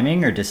in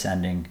climbing or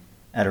descending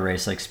at a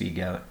race like Speed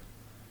Goat?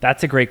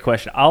 That's a great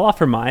question. I'll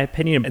offer my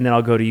opinion, and then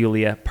I'll go to you,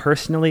 Leah.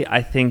 Personally,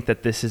 I think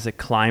that this is a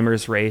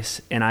climber's race,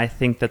 and I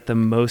think that the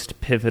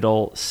most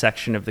pivotal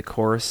section of the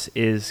course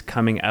is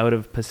coming out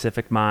of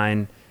Pacific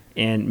Mine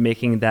and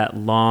making that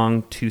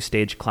long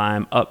 2-stage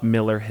climb up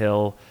Miller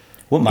Hill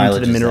into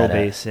the Mineral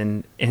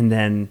Basin. And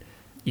then,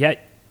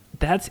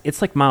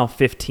 it's like mile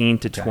 15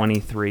 to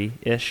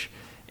 23-ish.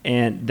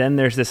 And then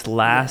there's this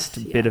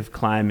last bit of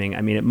climbing.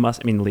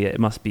 Leah, it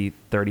must be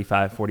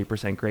 35,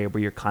 40% grade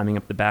where you're climbing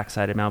up the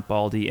backside of Mount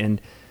Baldy. And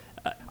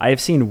I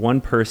have seen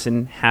one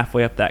person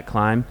halfway up that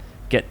climb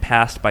get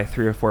passed by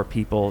 3 or 4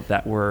 people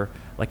that were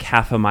like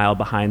half a mile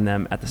behind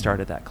them at the start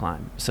of that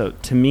climb. So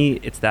to me,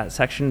 it's that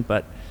section,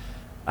 but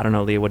I don't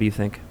know, Leah, what do you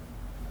think?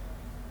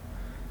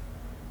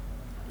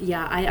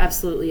 Yeah, I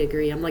absolutely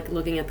agree. I'm like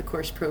looking at the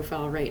course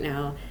profile right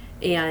now,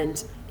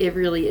 and it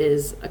really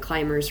is a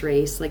climber's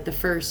race. Like the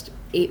first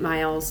 8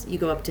 miles, you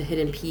go up to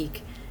Hidden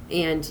Peak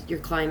and you're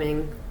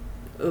climbing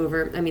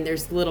over,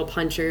 there's little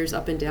punchers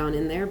up and down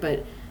in there,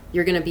 but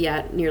you're going to be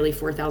at nearly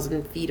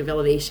 4,000 feet of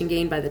elevation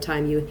gain by the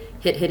time you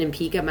hit Hidden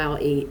Peak at mile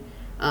 8.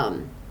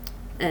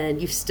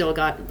 And you've still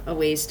got a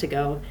ways to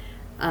go.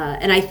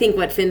 And I think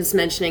what Finn's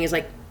mentioning is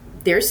like,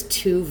 there's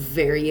 2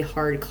 very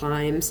hard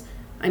climbs.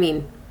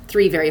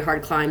 3 very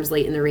hard climbs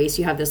late in the race.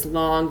 You have this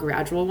long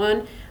gradual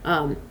one.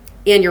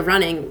 And you're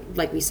running,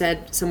 like we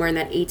said, somewhere in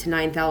that 8,000 to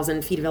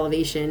 9,000 feet of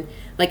elevation.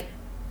 Like,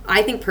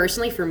 I think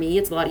personally for me,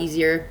 it's a lot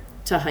easier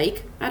to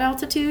hike at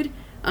altitude.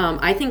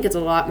 I think it's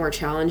a lot more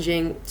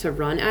challenging to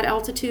run at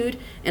altitude.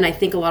 And I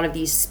think a lot of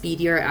these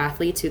speedier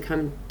athletes who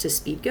come to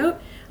Speed Goat,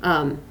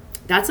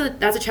 that's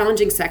a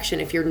challenging section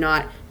if you're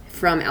not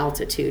from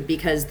altitude,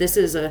 because this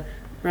is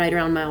right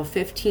around mile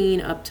 15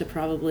 up to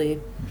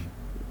probably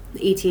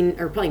 18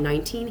 or probably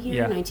 19 here,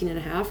 Yeah. 19 and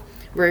a half,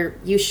 where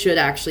you should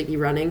actually be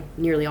running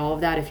nearly all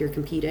of that if you're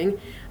competing.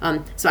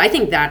 So I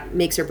think that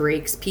makes or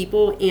breaks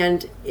people,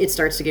 and it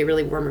starts to get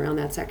really warm around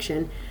that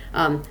section.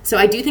 So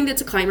I do think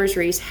it's a climber's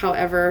race.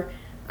 However,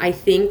 I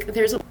think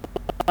there's a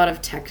lot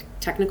of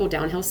technical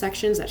downhill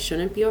sections that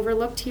shouldn't be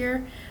overlooked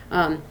here.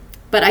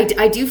 But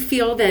I do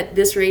feel that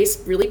this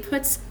race really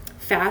puts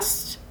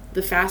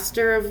the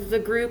faster of the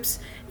groups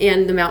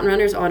and the mountain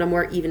runners on a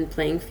more even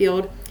playing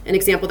field. An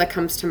example that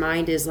comes to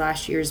mind is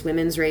last year's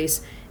women's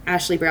race.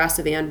 Ashley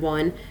Brassavan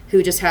won,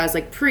 who just has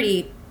like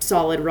pretty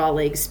solid raw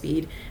leg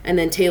speed. And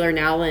then Taylor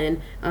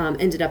Nowlin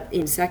ended up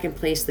in second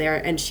place there,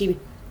 and she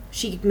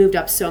moved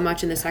up so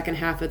much in the second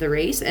half of the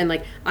race. And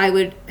like I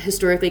would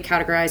historically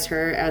categorize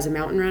her as a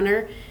mountain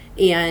runner,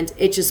 and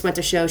it just went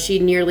to show she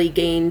nearly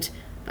gained.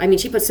 I mean,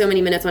 she put so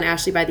many minutes on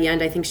Ashley by the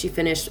end. I think she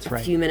finished a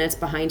few minutes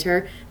behind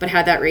her. But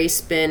had that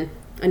race been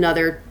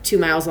another 2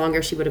 miles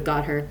longer, she would have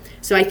got her.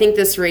 So I think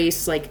this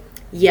race, like,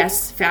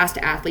 yes, fast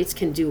athletes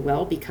can do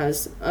well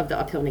because of the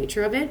uphill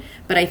nature of it.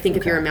 But I think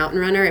if you're a mountain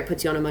runner, it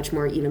puts you on a much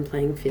more even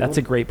playing field. That's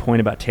a great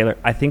point about Taylor.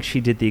 I think she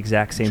did the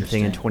exact same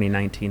thing in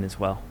 2019 as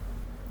well.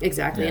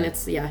 Exactly. Yeah.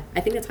 And I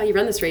think that's how you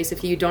run this race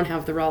if you don't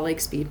have the raw leg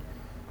speed.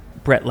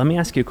 Brett, let me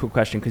ask you a quick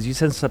question, because you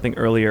said something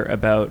earlier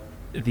about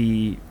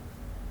the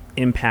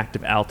impact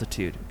of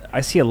altitude.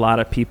 I see a lot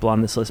of people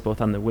on this list,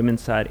 both on the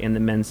women's side and the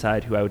men's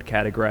side, who I would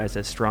categorize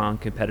as strong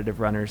competitive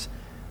runners.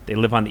 They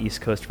live on the East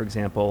Coast, for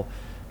example.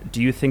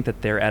 Do you think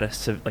that they're at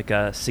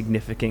a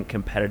significant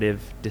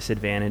competitive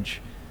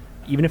disadvantage,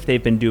 even if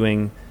they've been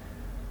doing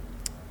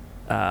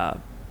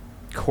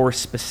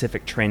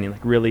course-specific training,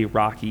 like really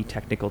rocky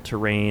technical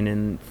terrain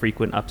and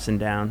frequent ups and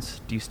downs?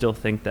 Do you still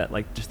think that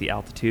like just the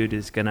altitude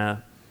is going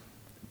to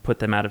put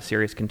them out of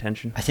serious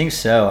contention? I think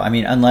so. I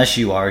mean, unless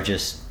you are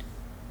just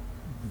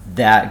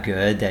that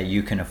good that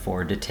you can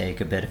afford to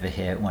take a bit of a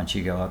hit once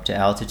you go up to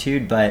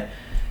altitude. But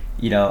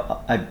you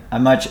know,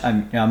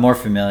 I'm more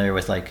familiar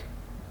with like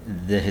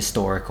the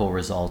historical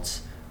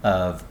results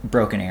of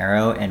Broken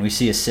Arrow, and we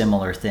see a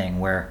similar thing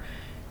where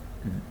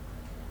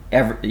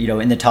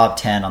in the top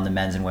 10 on the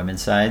men's and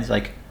women's sides,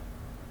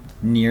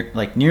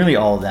 nearly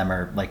all of them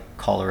are like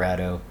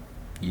Colorado,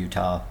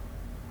 Utah,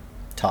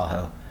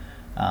 Tahoe,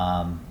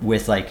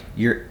 with like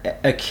your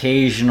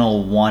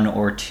occasional one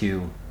or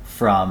two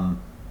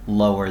from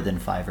lower than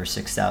 5,000 or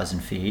 6,000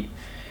 feet.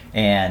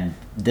 And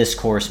this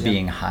course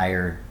being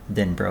higher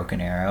than Broken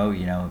Arrow,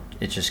 you know,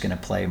 it's just going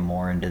to play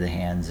more into the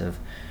hands of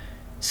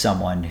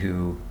someone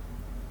who,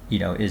 you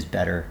know, is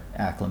better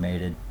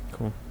acclimated.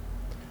 Cool.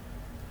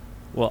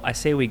 Well, I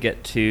say we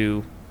get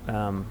to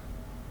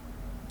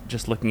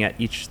just looking at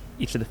each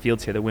of the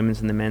fields here, the women's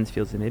and the men's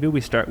fields, and maybe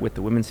we start with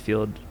the women's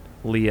field.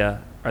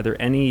 Leah, are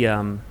there any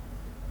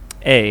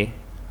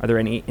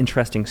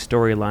interesting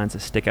storylines that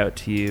stick out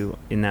to you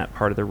in that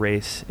part of the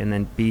race? And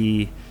then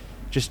B,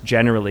 just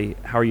generally,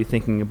 how are you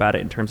thinking about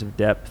it in terms of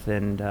depth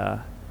and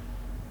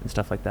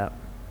stuff like that?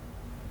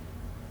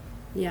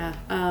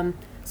 Yeah.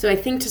 So I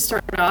think to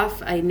start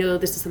off, I know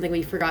this is something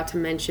we forgot to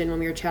mention when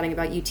we were chatting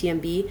about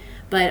UTMB,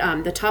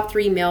 but the top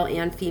 3 male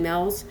and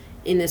females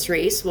in this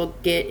race will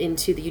get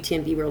into the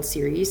UTMB World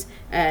Series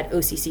at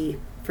OCC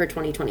for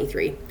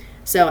 2023.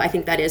 So I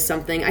think that is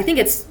something. I think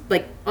it's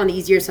like on the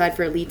easier side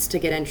for elites to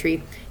get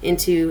entry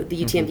into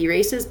the UTMB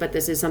races, but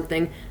this is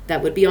something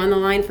that would be on the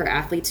line for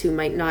athletes who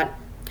might not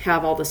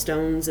have all the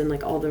stones and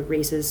like all the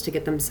races to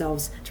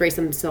race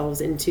themselves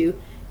into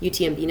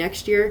UTMB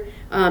next year.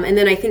 And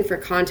then I think for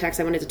context,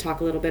 I wanted to talk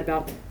a little bit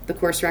about the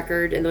course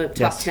record and the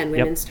top 10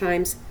 women's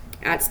times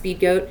at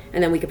Speedgoat,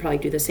 and then we could probably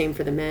do the same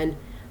for the men.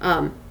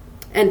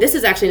 And this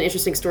is actually an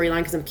interesting storyline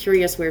because I'm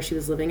curious where she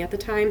was living at the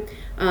time.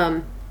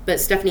 But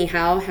Stephanie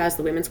Howe has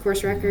the women's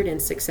course record in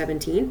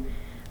 6:17.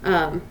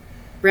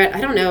 Brett,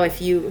 I don't know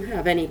if you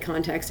have any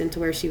context into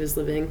where she was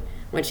living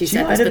when she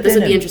said this, but this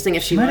would be interesting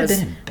if she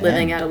was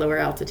living at a lower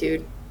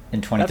altitude. In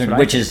 2030,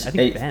 which is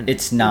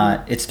it's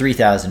not, it's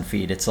 3,000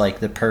 feet. It's like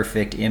the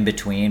perfect in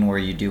between where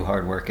you do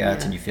hard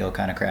workouts and you feel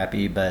kind of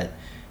crappy, but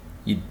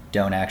you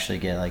don't actually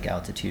get like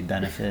altitude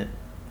benefit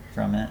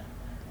from it.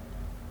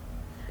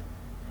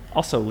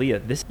 Also,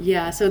 Leah,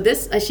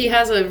 she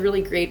has a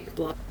really great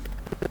blog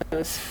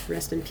post,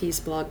 rest in peace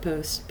blog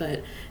post,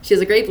 but she has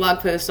a great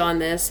blog post on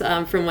this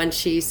from when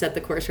she set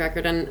the course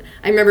record, and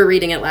I remember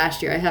reading it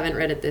last year. I haven't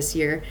read it this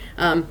year,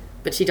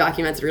 but she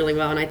documents it really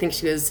well, and I think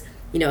she was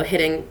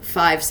hitting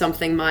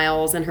 5-something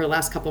miles in her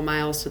last couple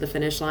miles to the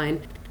finish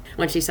line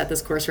when she set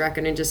this course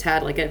record, and just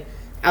had like a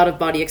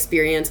out-of-body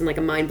experience and like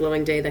a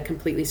mind-blowing day that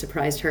completely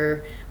surprised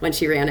her when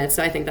she ran it.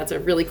 So I think that's a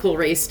really cool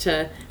race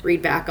to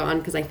read back on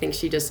because I think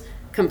she just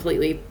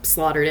completely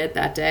slaughtered it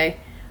that day.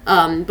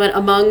 But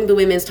among the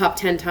women's top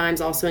 10 times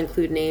also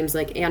include names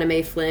like Anna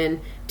Mae Flynn,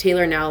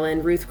 Taylor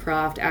Nowlin, Ruth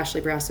Croft,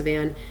 Ashley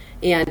Brassavan,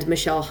 and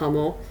Michelle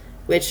Hummel,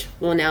 which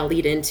will now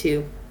lead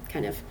into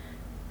kind of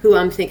who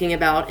I'm thinking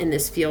about in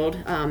this field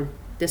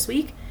this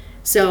week.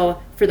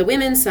 So for the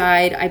women's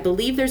side, I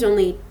believe there's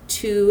only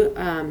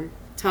 2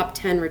 top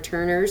 10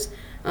 returners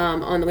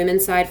on the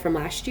women's side from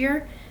last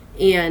year.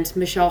 and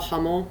Michelle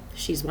Hummel,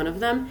 she's one of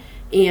them.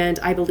 And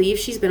I believe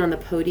she's been on the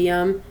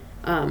podium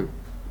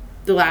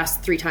the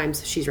last 3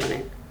 times she's run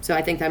it. So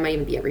I think that might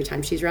even be every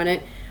time she's run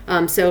it.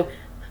 So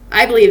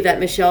I believe that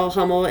Michelle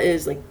Hummel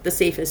is like the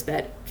safest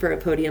bet for a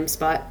podium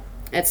spot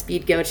at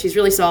Speed Goat. She's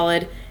really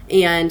solid,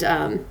 and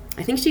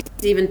I think she's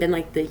even been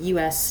like the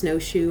U.S.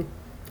 snowshoe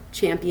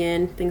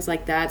champion, things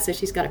like that. So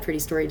she's got a pretty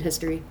storied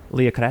history.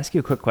 Leah, could I ask you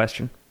a quick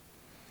question?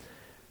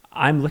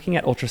 I'm looking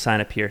at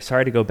Ultrasign up here.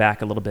 Sorry to go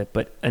back a little bit,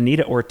 but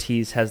Anita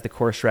Ortiz has the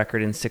course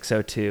record in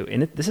 6:02,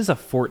 and this is a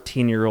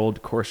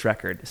 14-year-old course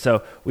record.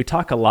 So we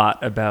talk a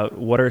lot about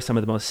what are some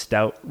of the most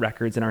stout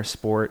records in our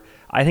sport.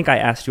 I think I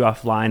asked you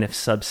offline if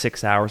sub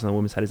 6 hours on the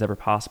women's side is ever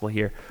possible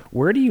here.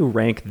 Where do you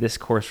rank this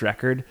course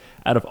record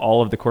out of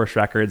all of the course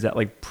records at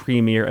like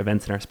premier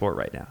events in our sport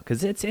right now?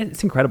 Because it's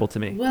incredible to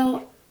me.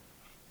 Well,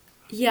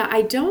 yeah,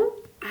 I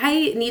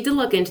need to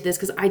look into this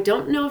because I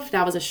don't know if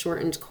that was a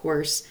shortened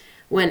course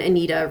when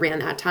Anita ran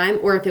that time,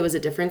 or if it was a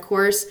different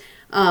course.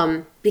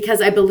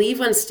 Because I believe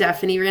when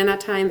Stephanie ran that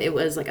time, it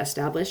was like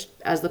established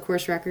as the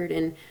course record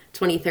in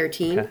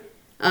 2013. Okay.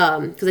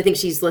 Because I think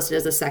she's listed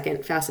as the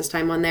second fastest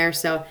time on there.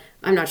 So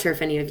I'm not sure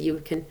if any of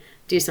you can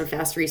do some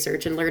fast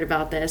research and learn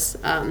about this.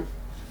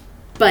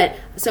 But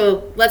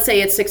so let's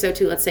say it's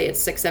 6:02, let's say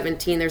it's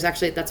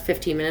 6:17. That's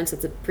 15 minutes.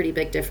 That's a pretty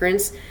big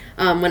difference.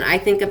 When I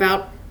think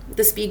about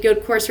the Speed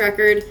Goat course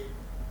record,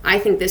 I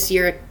think this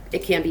year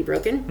it can be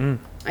broken,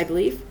 I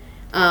believe.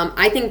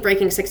 I think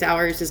breaking 6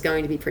 hours is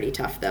going to be pretty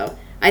tough, though.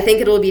 I think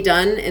it will be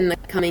done in the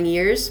coming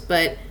years,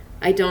 but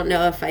I don't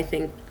know if I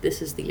think this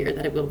is the year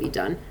that it will be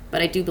done.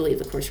 But I do believe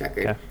the course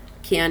record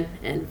can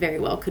and very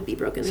well could be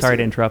broken this Sorry year.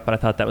 to interrupt, but I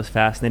thought that was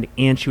fascinating.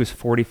 And she was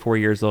 44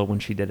 years old when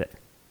she did it.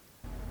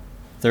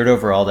 3rd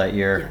overall that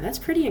year. Yeah, that's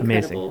pretty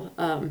incredible.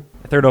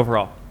 3rd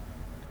overall.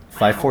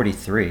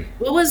 5:43.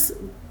 What was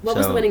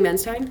the winning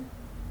men's time?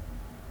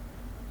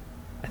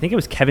 I think it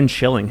was Kevin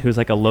Schilling, who's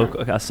like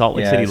a Salt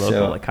Lake City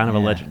local, like kind of a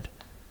legend.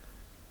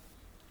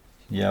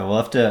 Yeah, we'll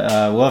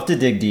have to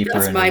dig deeper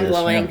That's into this.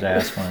 mind-blowing. We have to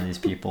ask one of these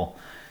people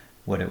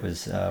what it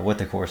was, what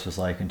the course was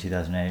like in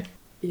 2008.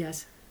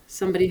 Yes,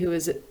 somebody who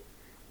is.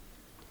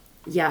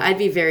 Yeah, I'd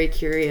be very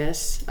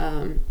curious.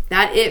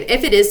 That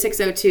if it is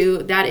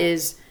 6:02, that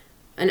is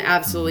an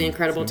absolutely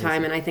incredible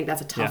time, and I think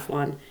that's a tough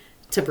one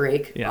to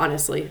break. Yeah.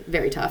 Honestly,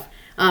 very tough.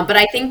 But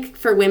I think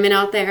for women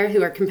out there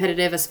who are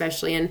competitive,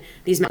 especially in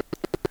these mountain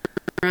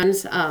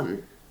runs,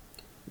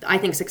 I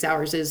think 6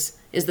 hours is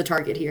the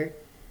target here.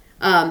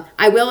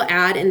 I will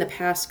add, in the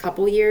past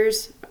couple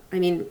years, I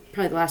mean,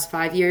 probably the last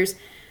 5 years,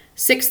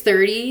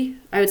 6:30,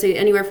 I would say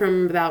anywhere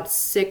from about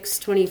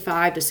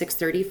 6:25 to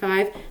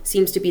 6:35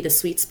 seems to be the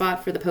sweet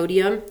spot for the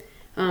podium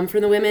for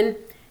the women.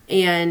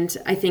 And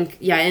I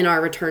think, in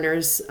our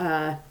returners,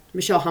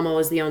 Michelle Hummel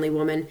is the only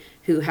woman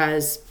who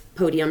has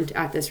podiumed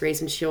at this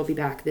race, and she'll be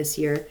back this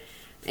year.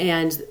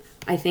 And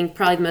I think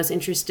probably the most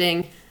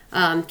interesting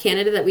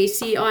candidate that we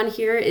see on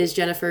here is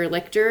Jennifer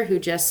Lichter, who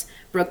just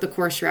broke the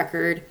course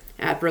record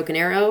at Broken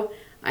Arrow.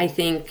 I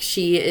think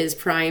she is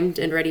primed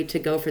and ready to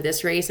go for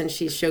this race, and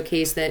she's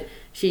showcased that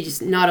she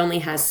not only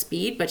has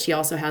speed, but she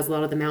also has a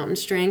lot of the mountain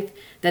strength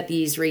that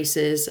these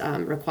races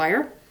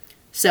require.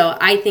 So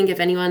I think if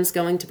anyone's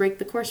going to break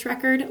the course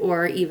record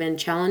or even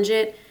challenge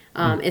it,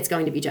 it's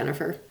going to be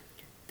Jennifer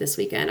this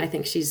weekend. I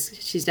think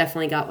she's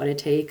definitely got what it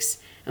takes.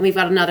 And we've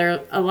got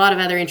a lot of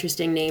other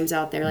interesting names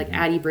out there, like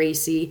Addie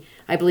Bracey.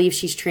 I believe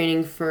she's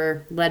training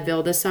for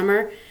Leadville this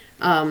summer.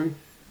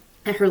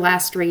 At her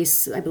last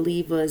race, I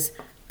believe, was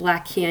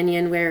Black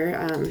Canyon, where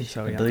I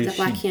believe was that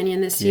Black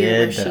Canyon this did,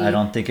 year? but I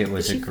don't think it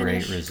was a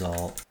great finish?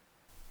 result.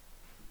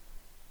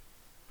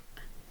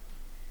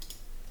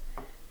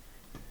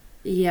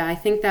 Yeah, I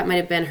think that might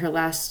have been her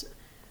last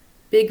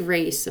big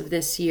race of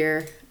this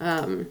year.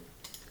 I'm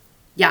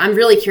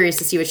really curious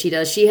to see what she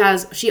does.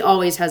 She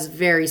always has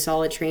very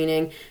solid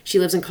training. She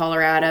lives in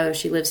Colorado.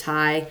 She lives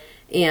high,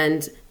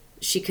 and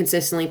she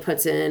consistently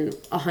puts in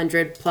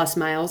 100 plus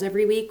miles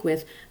every week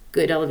with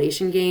good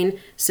elevation gain.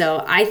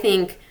 So I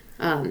think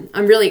I'm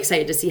really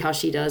excited to see how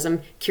she does.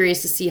 I'm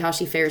curious to see how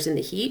she fares in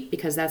the heat,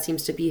 because that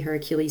seems to be her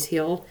Achilles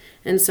heel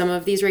in some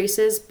of these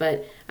races.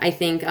 But I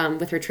think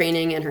with her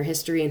training and her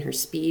history and her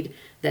speed,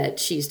 that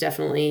she's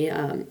definitely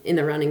in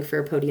the running for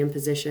a podium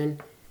position.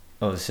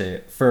 Oh, so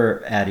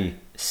for Addie,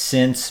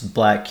 since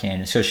Black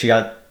Canyon, so she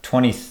got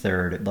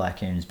 23rd at Black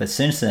Canyons, but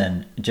since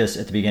then, just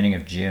at the beginning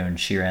of June,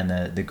 she ran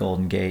the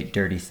Golden Gate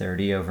Dirty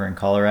 30 over in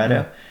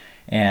Colorado,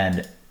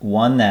 and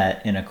won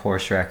that in a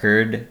course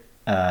record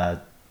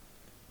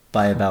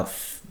by about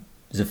it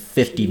was a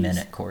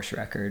 50-minute course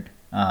record.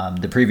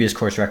 The previous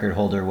course record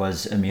holder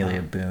was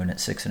Amelia Boone at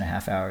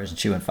 6.5 hours, and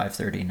she went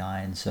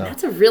 5:39. So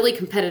that's a really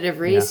competitive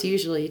race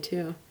usually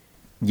too.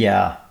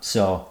 Yeah.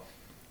 So,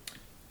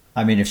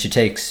 I mean, if she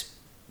takes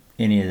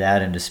any of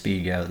that into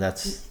Speed Goat,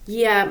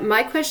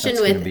 my question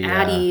with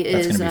Addie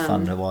is that's going to be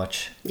fun to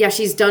watch. Yeah,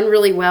 she's done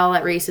really well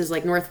at races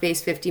like North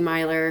Face 50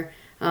 miler.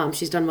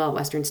 She's done well at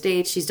Western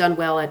States. She's done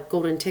well at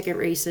Golden Ticket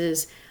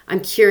races. I'm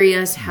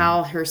curious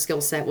how her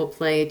skill set will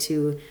play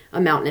to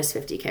a mountainous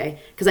 50K,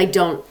 because I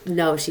don't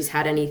know if she's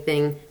had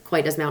anything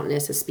quite as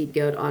mountainous as Speed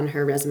Goat on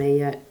her resume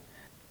yet.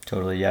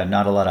 Totally, yeah.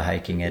 Not a lot of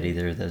hiking at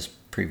either of those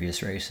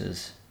previous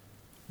races.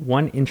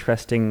 One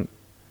interesting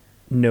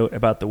note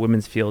about the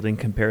women's field in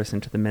comparison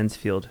to the men's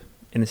field,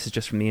 and this is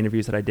just from the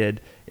interviews that I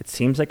did, it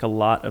seems like a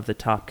lot of the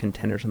top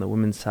contenders on the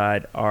women's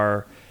side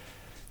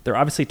they're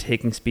obviously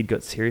taking Speed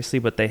Goat seriously,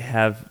 but they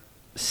have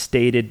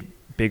stated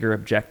bigger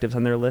objectives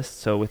on their list.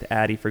 So with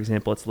Addie, for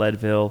example, it's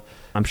Leadville.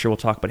 I'm sure we'll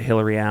talk about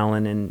Hillary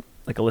Allen and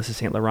like Alyssa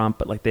St. Laurent,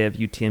 but like they have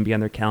UTMB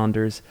on their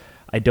calendars.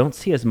 I don't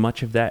see as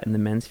much of that in the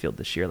men's field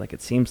this year. Like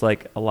it seems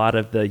like a lot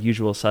of the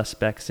usual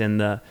suspects in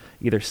the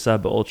either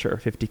sub ultra or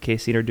 50K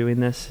scene are doing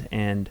this.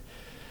 And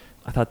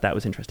I thought that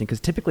was interesting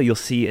because typically you'll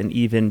see an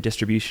even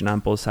distribution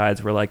on both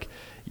sides where like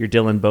your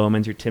Dylan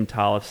Bowmans, your Tim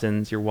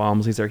Tollefsons, your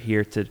Walmsleys are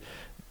here to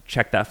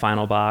check that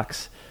final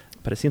box.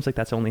 But it seems like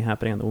that's only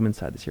happening on the women's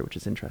side this year, which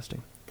is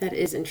interesting. That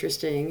is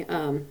interesting.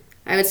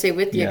 I would say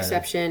with the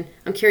exception,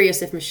 I'm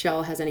curious if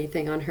Michelle has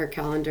anything on her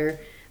calendar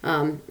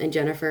and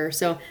Jennifer.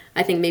 So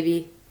I think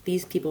maybe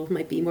these people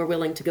might be more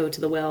willing to go to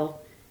the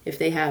well if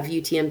they have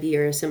UTMB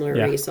or a similar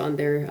race on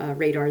their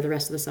radar the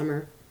rest of the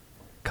summer.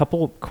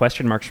 Couple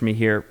question marks for me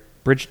here.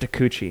 Bridget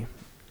Takuchi,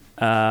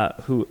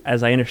 who,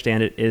 as I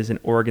understand it, is an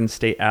Oregon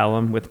State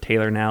alum with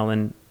Taylor and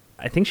Allen.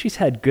 I think she's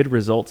had good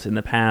results in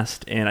the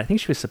past, and I think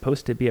she was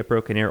supposed to be at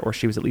Broken Arrow, or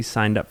she was at least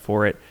signed up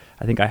for it.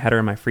 I think I had her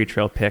in my free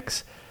trail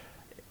picks.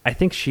 I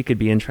think she could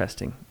be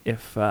interesting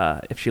if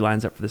she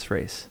lines up for this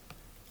race.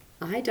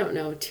 I don't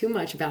know too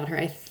much about her.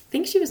 I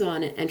think she was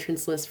on an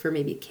entrance list for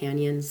maybe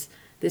Canyons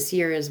this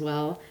year as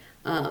well.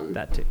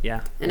 That too,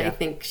 yeah. And I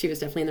think she was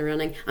definitely in the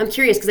running. I'm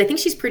curious because I think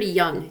she's pretty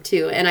young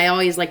too, and I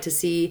always like to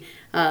see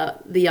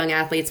the young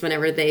athletes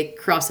whenever they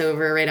cross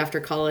over right after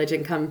college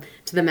and come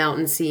to the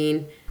mountain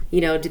scene. You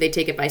know, do they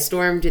take it by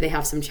storm? Do they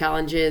have some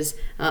challenges?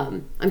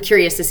 I'm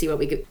curious to see what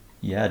we could.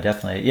 Yeah,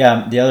 definitely.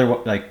 Yeah, the other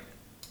like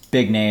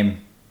big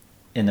name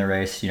in the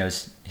race,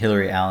 is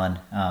Hillary Allen.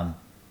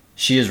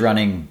 She is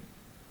running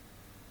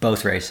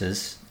both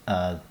races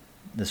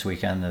this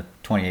weekend, the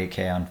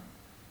 28K on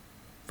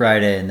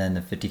Friday and then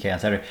the 50K on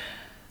Saturday.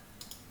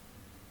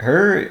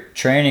 Her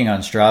training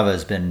on Strava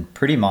has been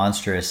pretty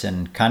monstrous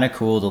and kind of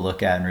cool to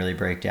look at and really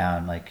break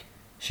down. Like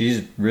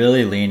she's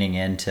really leaning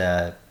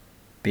into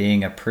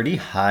being a pretty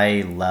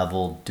high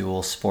level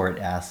dual sport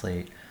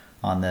athlete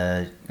on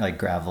the like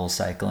gravel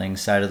cycling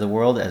side of the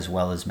world as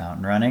well as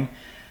mountain running.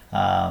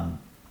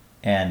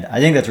 And I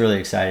think that's really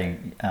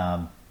exciting.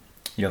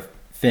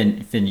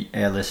 Finn,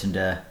 I listened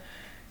to,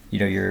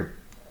 your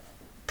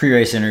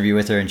pre-race interview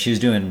with her, and she was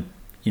doing,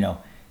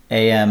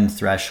 AM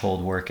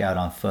threshold workout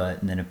on foot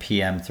and then a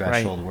PM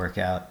threshold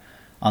workout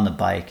on the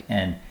bike.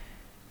 And,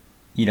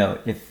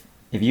 if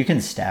you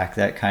can stack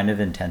that kind of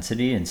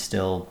intensity and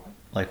still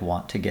like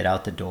want to get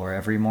out the door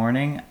every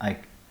morning, I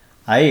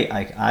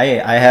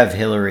have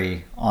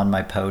Hillary on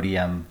my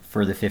podium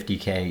for the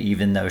 50K,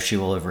 even though she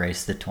will have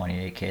raced the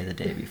 28K the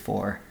day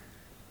before.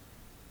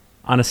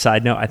 On a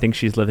side note, I think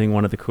she's living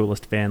one of the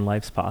coolest van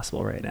lives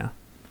possible right now.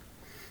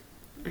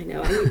 I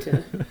know. I need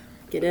to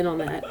get in on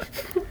that.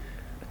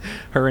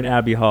 Her and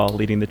Abby Hall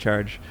leading the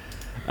charge.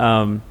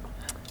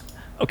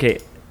 Okay,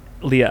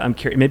 Leah, I'm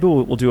curious. Maybe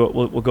we'll do it.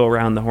 We'll go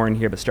around the horn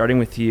here, but starting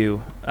with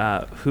you,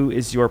 who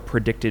is your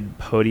predicted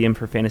podium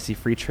for Fantasy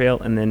Free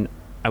Trail? And then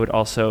I would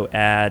also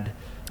add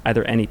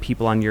either any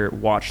people on your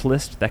watch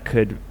list that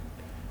could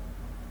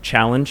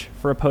challenge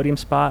for a podium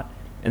spot,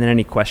 and then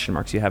any question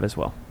marks you have as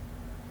well.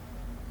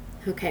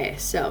 Okay,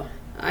 so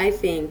I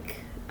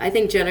think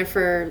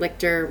Jennifer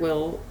Lichter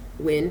will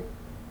win.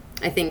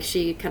 I think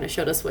she kind of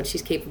showed us what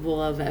she's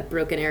capable of at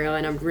Broken Arrow,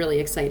 and I'm really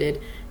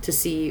excited to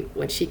see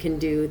what she can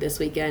do this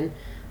weekend.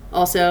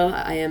 Also,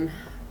 I am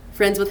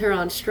friends with her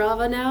on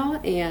Strava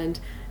now, and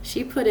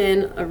she put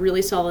in a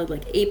really solid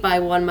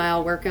 8x1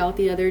 mile workout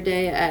the other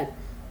day at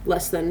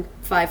less than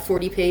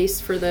 5:40 pace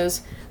for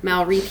those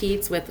mile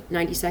repeats with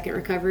 90-second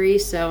recovery.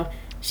 So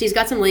she's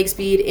got some leg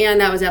speed,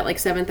 and that was at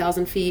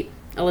 7,000 feet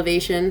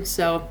elevation.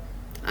 So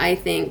I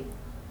think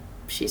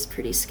she's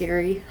pretty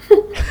scary.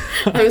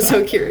 I'm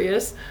so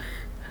curious.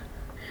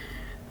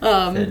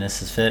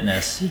 Fitness is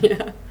fitness.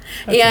 Yeah.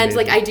 And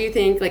amazing. I do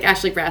think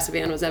Ashley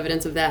Brassavan was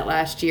evidence of that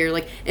last year.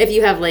 If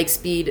you have leg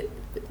speed,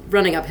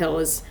 running uphill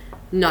is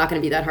not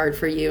going to be that hard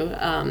for you.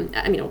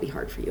 It'll be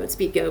hard for you at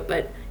Speed Goat,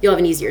 but you'll have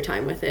an easier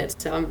time with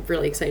it. So I'm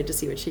really excited to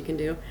see what she can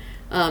do.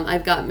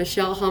 I've got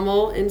Michelle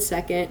Hummel in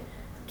second.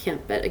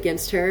 Can't bet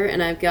against her.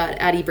 And I've got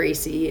Addie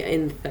Bracey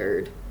in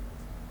third.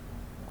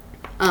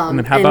 And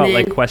then how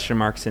about question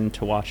marks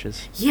into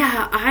watches?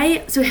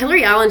 Yeah, so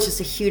Hillary Allen's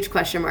just a huge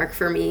question mark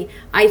for me.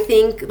 I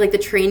think the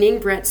training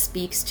Brett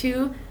speaks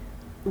to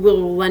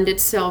will lend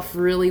itself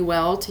really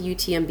well to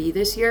UTMB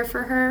this year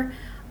for her.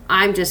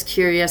 I'm just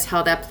curious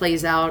how that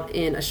plays out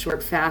in a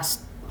short,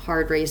 fast,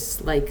 hard race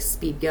like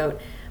Speed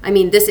Goat.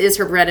 This is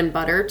her bread and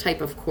butter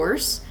type of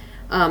course.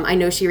 I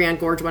know she ran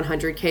Gorge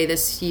 100K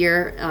this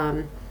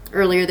year,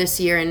 earlier this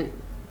year, and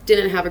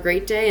didn't have a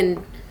great day,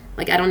 and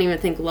I don't even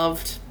think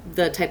loved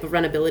the type of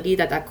runability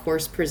that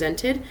course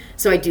presented.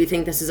 So I do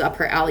think this is up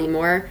her alley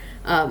more.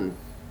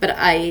 But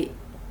I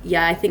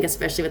yeah, I think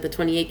especially with the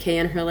 28K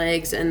in her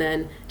legs and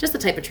then just the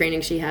type of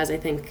training she has, I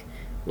think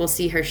we'll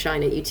see her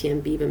shine at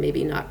UTMB, but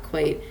maybe not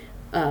quite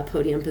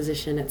podium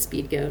position at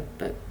Speed Goat,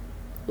 but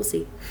we'll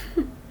see.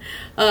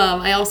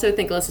 I also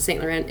think Alyssa St.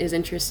 Laurent is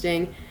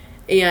interesting,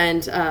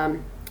 and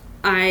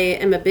I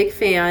am a big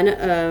fan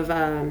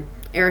of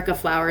Erica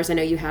Flowers. I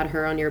know you had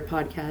her on your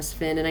podcast,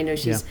 Finn, and I know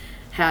she's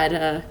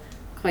had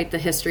quite the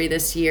history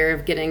this year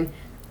of getting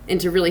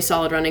into really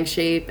solid running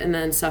shape and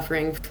then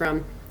suffering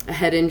from a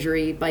head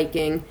injury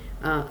biking.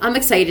 I'm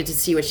excited to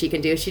see what she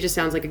can do. She just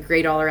sounds like a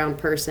great all-around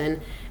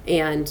person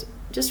and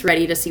just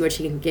ready to see what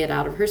she can get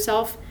out of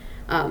herself.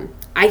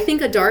 I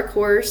think a dark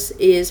horse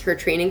is her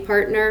training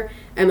partner,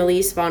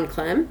 Emelise Van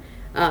Clem.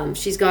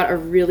 She's got a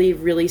really,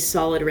 really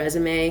solid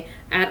resume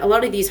at a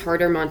lot of these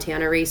harder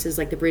Montana races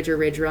like the Bridger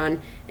Ridge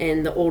Run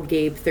and the Old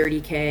Gabe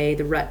 30K,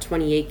 the Rut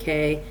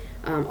 28K,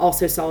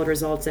 also solid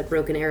results at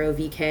Broken Arrow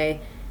VK.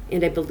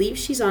 And I believe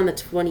she's on the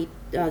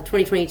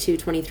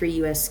 2022-23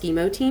 US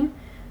Skimo team,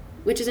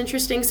 which is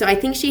interesting. So I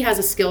think she has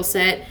a skill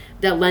set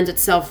that lends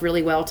itself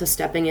really well to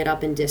stepping it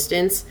up in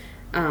distance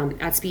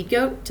at Speed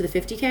Goat to the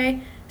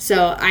 50K.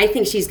 So I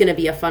think she's going to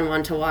be a fun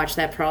one to watch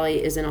that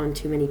probably isn't on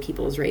too many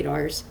people's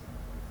radars.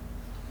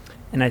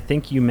 And I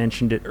think you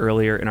mentioned it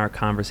earlier in our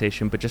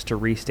conversation, but just to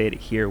restate it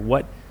here,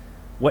 what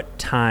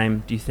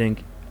time do you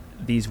think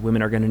these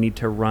women are going to need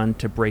to run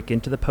to break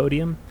into the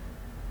podium?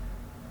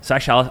 So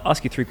actually, I'll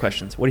ask you 3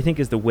 questions. What do you think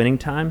is the winning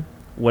time?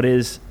 What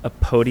is a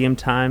podium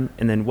time?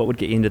 And then what would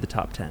get you into the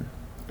top 10?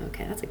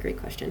 Okay, that's a great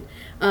question.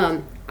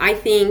 I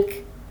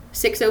think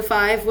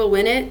 6:05 will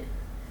win it.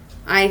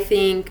 I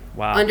think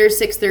under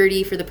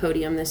 6:30 for the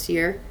podium this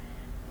year.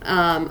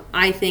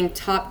 I think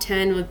top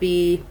 10 would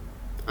be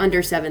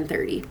under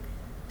 7:30.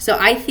 So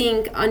I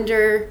think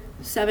under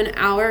 7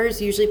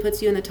 hours usually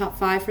puts you in the top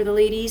 5 for the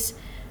ladies.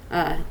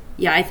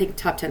 I think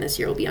top 10 this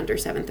year will be under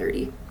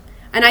 7:30.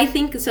 And I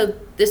think, so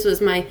this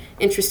was my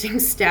interesting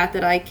stat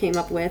that I came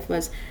up with,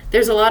 was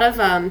there's a lot of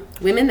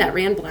women that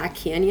ran Black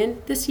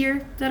Canyon this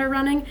year that are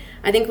running.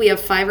 I think we have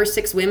 5 or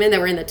 6 women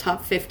that were in the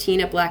top 15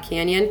 at Black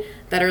Canyon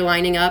that are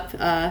lining up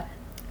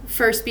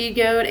for Speed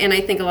Goat, and I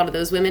think a lot of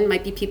those women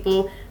might be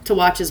people to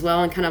watch as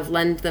well and kind of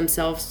lend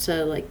themselves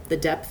to like the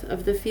depth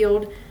of the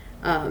field.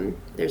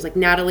 There's like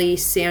Natalie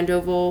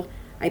Sandoval.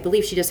 I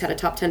believe she just had a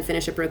top 10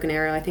 finish at Broken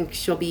Arrow. I think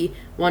she'll be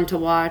one to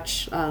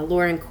watch.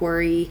 Lauren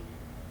Corey,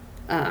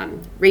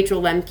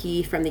 Rachel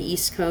Lemke from the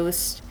East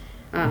Coast,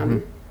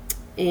 and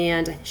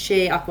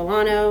Shea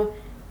Aquilano,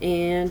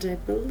 and I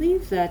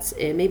believe that's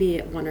it. Maybe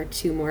 1 or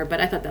 2 more, but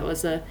I thought that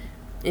was a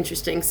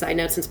interesting side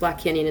note since Black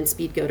Canyon and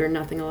Speed Goat are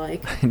nothing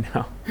alike. I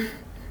know.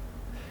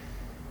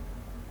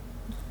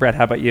 Brett,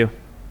 how about you?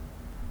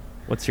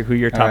 Who are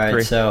your top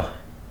 3? So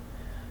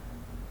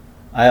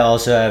I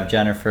also have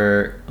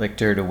Jennifer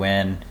Lichter to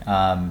win.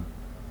 I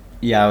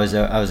was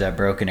at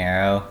Broken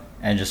Arrow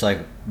and just like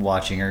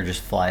watching her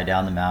just fly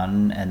down the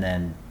mountain, and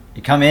then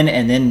you come in,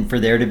 and then for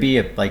there to be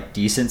a like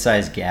decent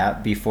sized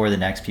gap before the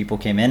next people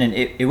came in, and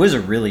it was a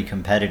really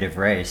competitive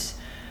race,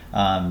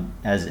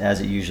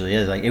 as it usually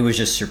is. Like, it was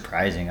just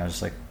surprising. I was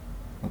just like,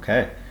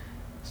 okay,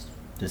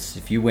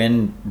 if you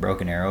win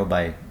Broken Arrow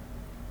by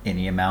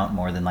any amount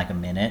more than like a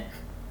minute,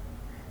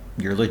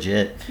 you're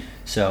legit.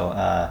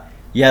 So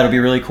it'll be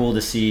really cool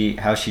to see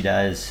how she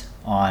does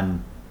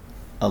on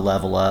a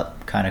level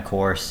up kind of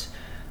course.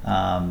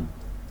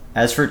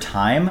 As for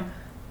time,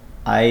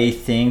 I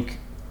think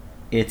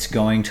it's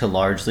going to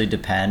largely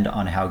depend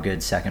on how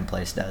good second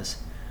place does.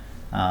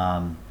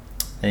 I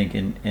think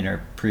in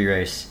her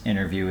pre-race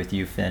interview with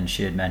you, Finn,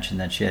 she had mentioned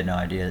that she had no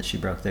idea that she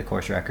broke the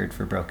course record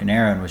for Broken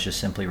Arrow and was just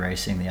simply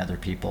racing the other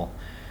people.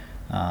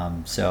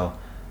 So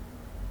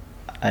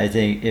I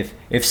think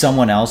if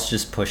someone else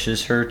just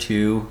pushes her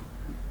to,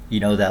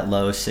 that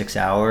low 6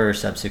 hour or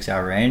sub 6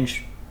 hour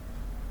range,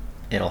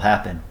 it'll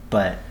happen.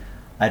 But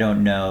I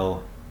don't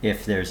know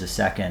if there's a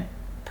second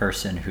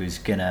person who's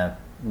gonna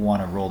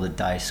want to roll the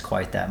dice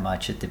quite that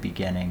much at the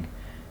beginning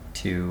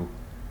to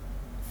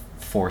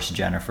force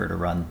Jennifer to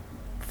run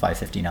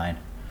 5:59.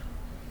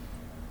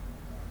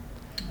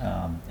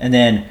 And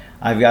then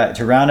I've got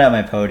to round out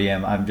my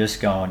podium. I've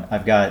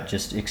got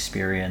just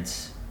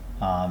experience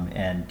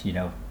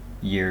and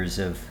years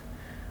of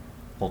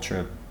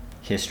ultra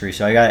history.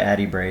 So I got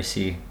Addie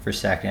Bracey for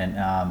second.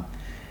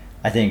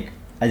 I think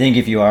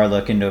if you are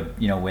looking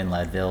to win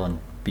Leadville and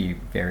be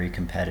very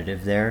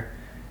competitive there,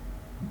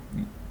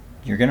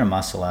 you're gonna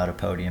muscle out a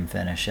podium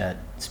finish at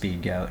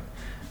Speed Goat.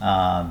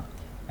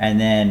 And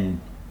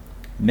then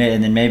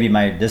maybe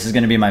this is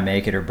gonna be my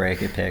make it or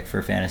break it pick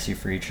for Fantasy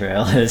Free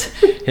Trail. Is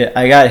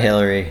I got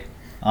Hillary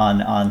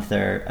on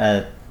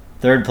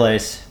third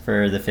place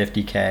for the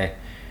 50K,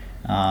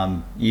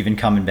 even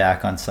coming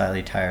back on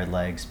slightly tired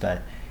legs.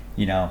 But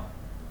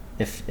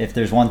if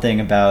there's one thing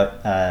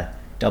about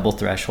double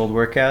threshold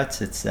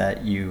workouts, it's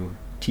that you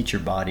teach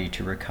your body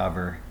to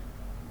recover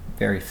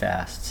very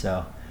fast.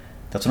 So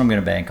that's what I'm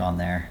going to bank on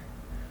there.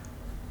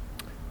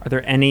 Are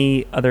there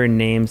any other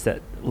names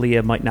that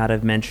Leah might not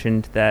have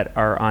mentioned that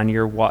are on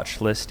your watch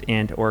list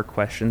and or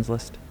questions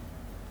list?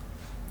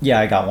 Yeah,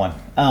 I got one.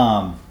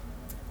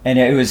 And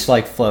it was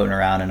like floating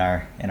around in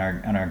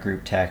our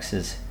group text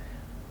is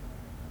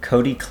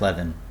Cody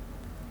Clevin.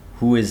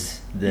 Who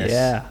is this?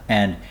 Yeah.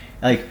 And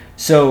like,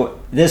 so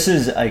this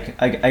is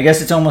like, I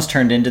guess it's almost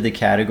turned into the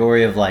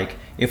category of like,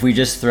 if we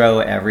just throw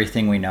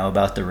everything we know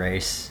about the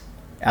race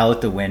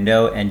out the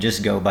window and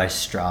just go by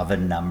Strava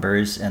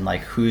numbers and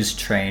like who's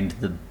trained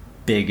the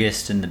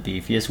biggest and the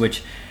beefiest,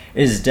 which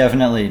is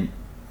definitely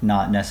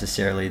not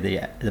necessarily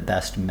the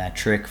best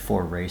metric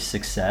for race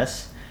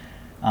success.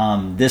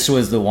 This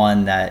was the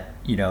one that,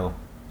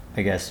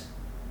 I guess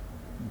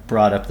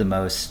brought up the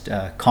most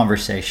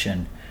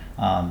conversation.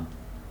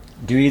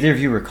 Do either of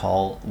you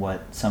recall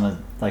what some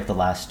of like the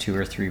last 2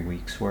 or 3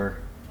 weeks were?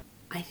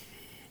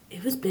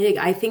 It was big.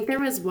 I think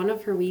there was one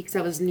of her weeks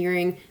that was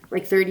nearing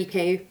like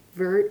 30K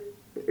vert.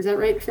 Is that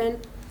right,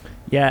 Finn?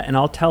 Yeah, and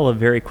I'll tell a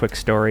very quick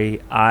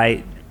story.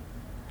 I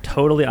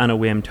totally on a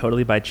whim,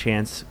 totally by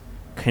chance,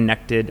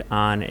 connected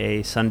on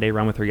a Sunday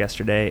run with her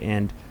yesterday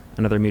and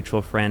another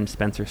mutual friend,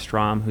 Spencer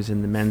Strom, who's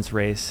in the men's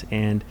race,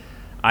 and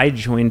I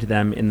joined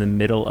them in the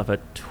middle of a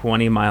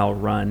 20-mile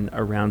run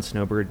around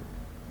Snowbird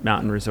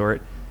Mountain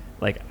Resort,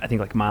 I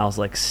think miles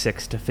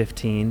 6 to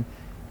 15,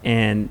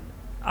 and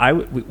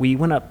we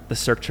went up the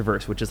Cirque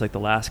Traverse, which is the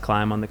last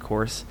climb on the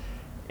course,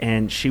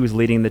 and she was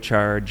leading the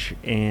charge,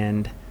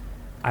 and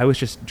I was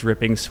just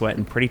dripping sweat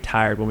and pretty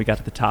tired when we got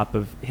to the top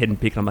of Hidden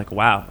Peak, and I'm like,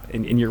 wow,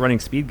 and you're running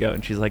Speedgoat?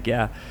 And she's like,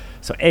 yeah.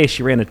 So A,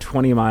 she ran a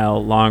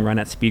 20-mile long run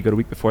at Speedgoat a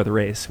week before the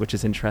race, which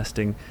is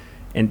interesting,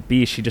 and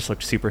B, she just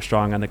looked super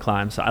strong on the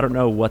climb. So I don't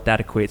know what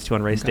that equates to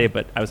on race day,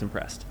 but I was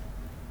impressed.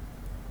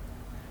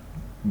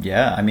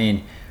 Yeah, I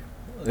mean,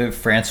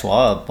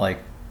 Francois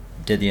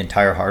did the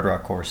entire Hard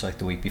Rock course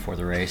the week before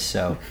the race,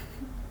 so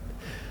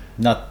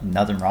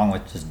nothing wrong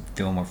with just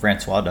doing what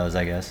Francois does,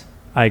 I guess.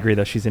 I agree,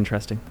 though. She's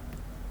interesting.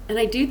 And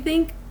I do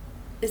think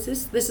this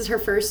is her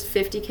first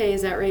 50K.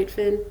 Is that right,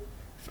 Finn?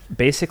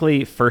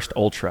 Basically, first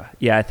ultra.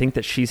 Yeah, I think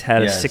that she's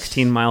had a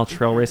 16-mile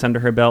trail race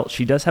under her belt.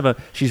 She's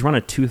run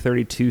a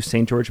 2:32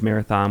 St. George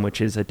Marathon, which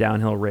is a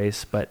downhill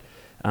race, but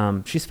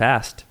she's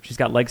fast. She's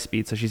got leg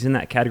speed, so she's in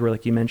that category,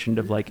 like you mentioned,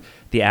 of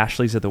the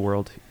Ashleys of the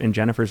world and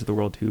Jennifers of the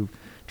world who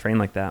train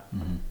like that.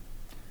 Mm-hmm.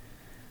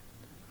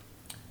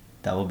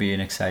 That will be an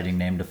exciting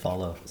name to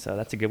follow. So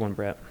that's a good one,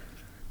 Brett.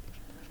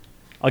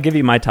 I'll give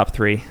you my top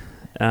 3.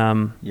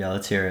 Yeah,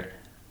 let's hear it.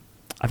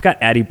 I've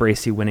got Addie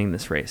Bracey winning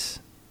this race.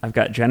 I've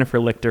got Jennifer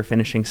Lichter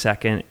finishing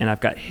second, and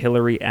I've got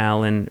Hillary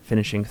Allen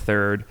finishing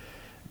third.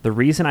 The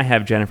reason I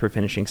have Jennifer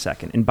finishing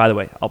second, and by the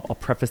way, I'll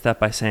preface that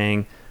by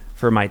saying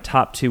for my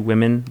top 2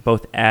 women,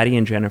 both Addie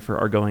and Jennifer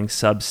are going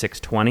sub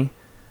 6:20.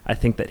 I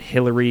think that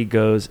Hillary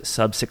goes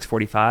sub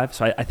 6:45.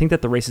 So I think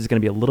that the race is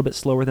going to be a little bit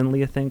slower than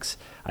Leah thinks.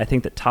 I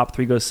think that top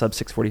 3 goes sub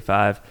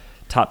 6:45,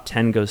 top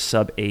 10 goes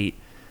sub 8.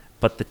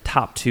 But the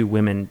top 2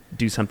 women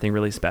do something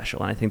really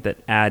special, and I think that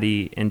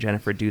Addie and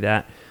Jennifer do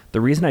that. The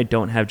reason I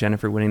don't have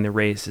Jennifer winning the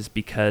race is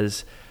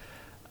because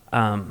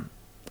I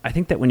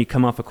think that when you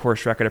come off a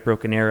course record at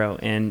Broken Arrow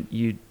and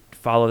you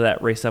follow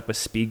that race up with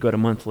Speedgoat a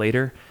month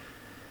later,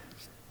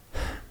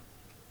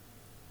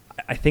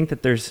 I think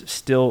that there's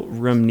still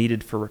room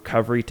needed for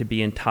recovery to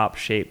be in top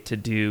shape to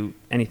do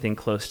anything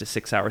close to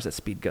 6 hours at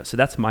Speedgoat. So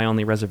that's my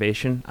only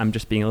reservation. I'm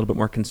just being a little bit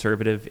more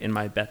conservative in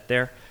my bet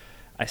there.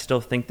 I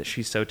still think that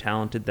she's so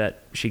talented that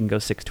she can go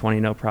 6:20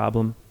 no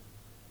problem.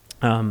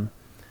 And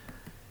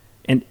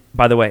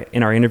by the way,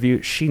 in our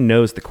interview, she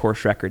knows the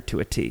course record to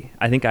a T.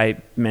 I think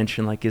I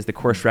mentioned, is the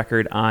course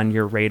record on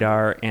your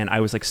radar? And I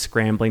was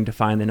scrambling to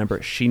find the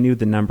number. She knew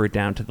the number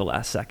down to the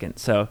last second.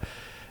 So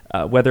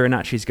whether or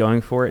not she's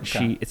going for it,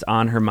 it's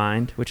on her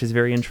mind, which is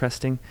very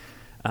interesting.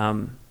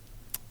 One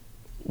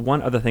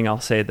other thing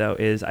I'll say, though,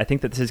 is I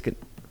think that this is good.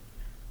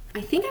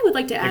 I think I would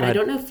like to add, I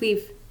don't know if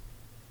we've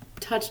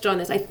touched on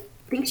this. I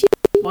think she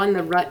won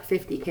the Rut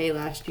 50K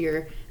last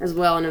year as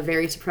well in a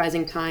very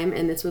surprising time.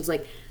 And this was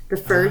the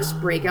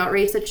first breakout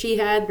race that she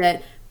had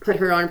that put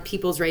her on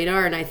people's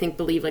radar, and I think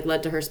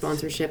led to her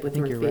sponsorship with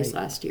North Face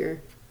last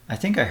year. I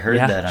think I heard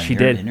that on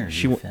your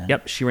interview, Finn.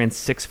 Yep, she ran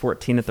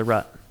 6:14 at the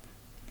Rut.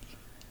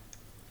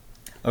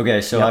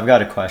 Okay, so I've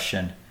got a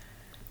question.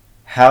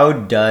 How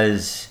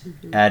does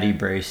Addie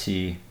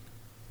Bracey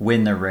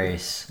win the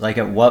race?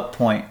 At what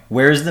point,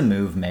 where's the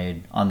move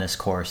made on this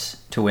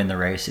course to win the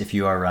race if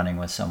you are running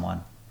with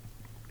someone?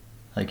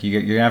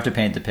 You're going to have to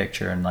paint the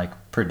picture and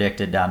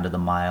predict it down to the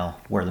mile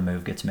where the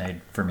move gets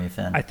made for me,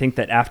 Finn. I think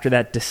that after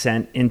that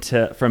descent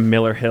from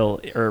Miller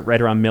Hill, or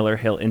right around Miller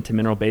Hill into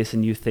Mineral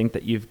Basin, you think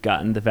that you've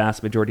gotten the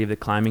vast majority of the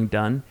climbing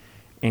done,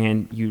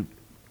 and you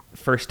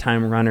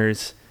first-time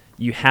runners,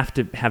 you have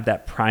to have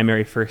that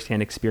primary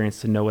first-hand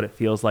experience to know what it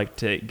feels like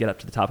to get up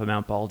to the top of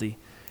Mount Baldy.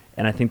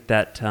 And I think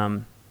that,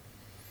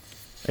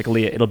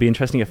 Leah, it'll be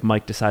interesting if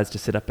Mike decides to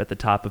sit up at the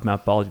top of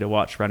Mount Baldy to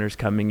watch runners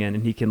coming in,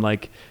 and he can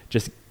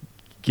just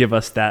give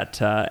us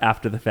that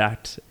after the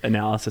fact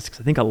analysis, because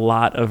I think a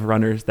lot of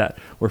runners that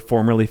were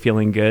formerly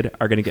feeling good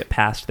are going to get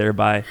passed there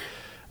by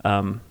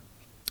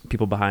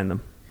people behind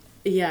them.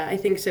 Yeah, I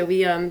think so.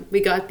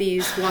 We got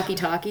these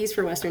walkie-talkies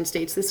for Western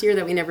States this year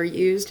that we never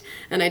used,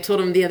 and I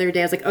told him the other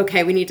day, I was like,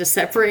 okay, we need to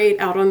separate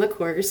out on the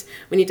course.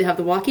 We need to have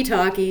the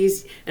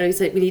walkie-talkies, and we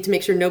said we need to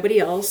make sure nobody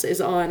else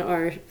is on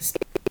our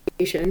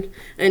station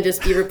and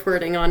just be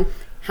reporting on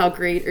how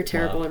great or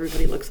terrible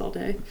everybody looks all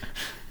day.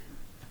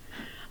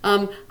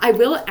 I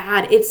will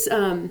add, it's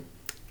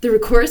the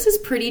course is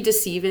pretty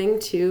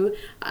deceiving too.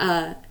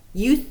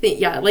 You think,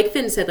 yeah, like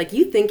Finn said, like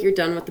you think you're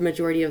done with the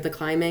majority of the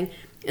climbing.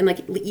 And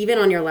like even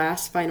on your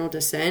last final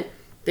descent,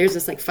 there's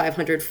this like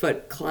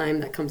 500-foot climb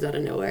that comes out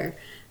of nowhere.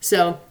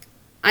 So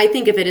I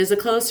think if it is a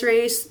close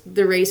race,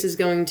 the race is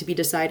going to be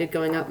decided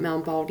going up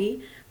Mount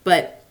Baldy.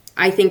 But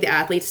I think the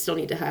athletes still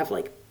need to have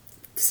like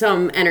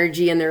some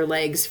energy in their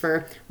legs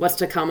for what's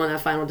to come on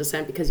that final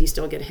descent, because you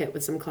still get hit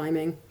with some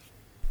climbing.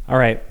 All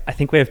right. I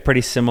think we have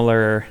pretty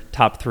similar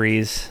top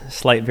threes,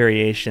 slight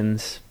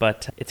variations,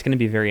 but it's going to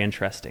be very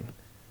interesting.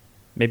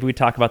 Maybe we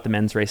talk about the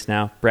men's race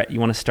now. Brett,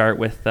 you want to start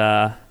with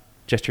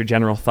just your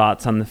general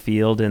thoughts on the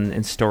field and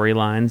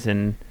storylines?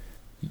 And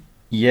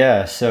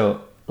yeah,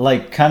 so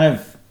like kind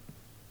of,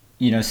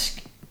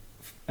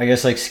 I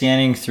guess like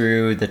scanning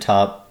through the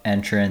top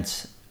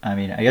entrants, I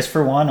mean, I guess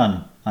for one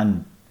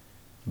on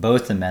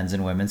both the men's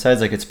and women's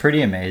sides, like it's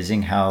pretty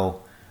amazing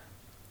how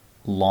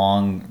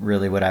long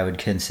really what I would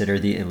consider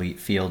the elite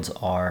fields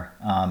are.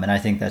 And I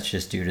think that's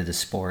just due to the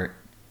sport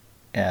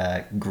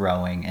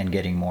growing and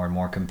getting more and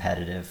more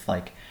competitive.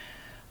 Like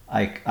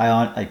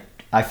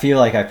I feel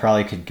like I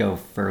probably could go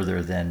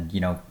further than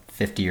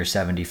 50 or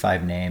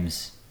 75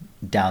 names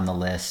down the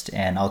list,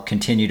 and I'll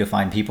continue to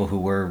find people who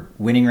were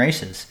winning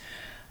races.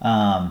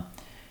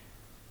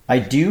 I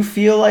do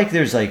feel like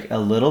there's like a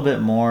little bit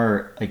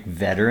more like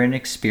veteran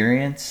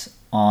experience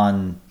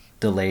on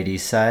the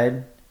ladies'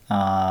 side.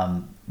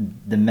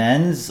 The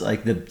men's,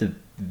 like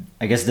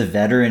I guess the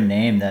veteran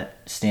name that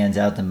stands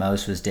out the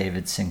most was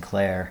David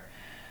Sinclair,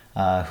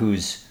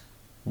 who's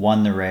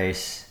won the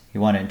race. He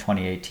won it in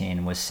 2018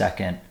 and was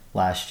second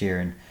last year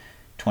in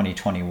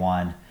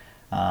 2021.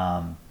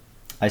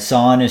 I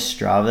saw on his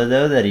Strava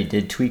though that he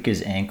did tweak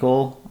his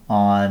ankle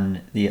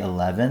on the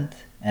 11th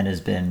and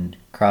has been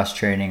cross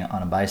training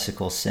on a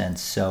bicycle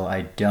since. So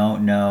I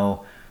don't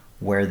know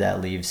where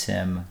that leaves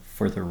him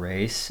for the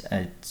race.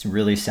 It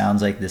really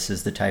sounds like this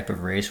is the type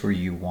of race where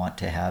you want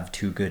to have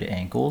two good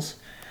ankles.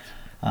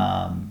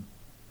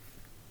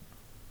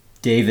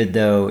 David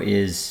though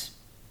is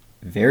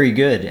very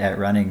good at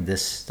running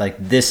this. Like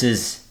this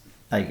is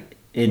like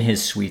in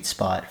his sweet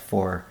spot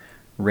for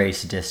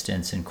race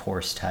distance and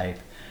course type.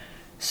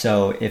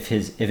 So if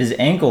his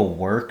ankle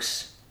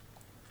works,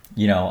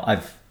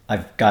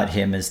 I've got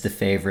him as the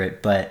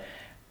favorite, but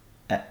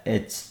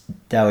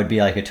that would be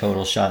like a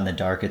total shot in the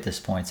dark at this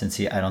point, since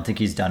I don't think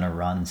he's done a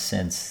run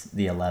since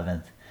the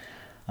 11th.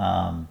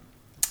 And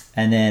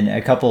then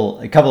a couple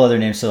other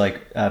names. So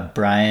like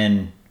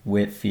Brian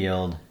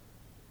Whitfield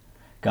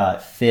got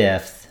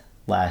 5th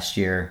last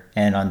year,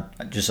 and on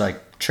just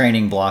like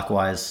training block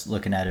wise,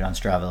 looking at it on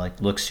Strava, like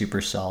looks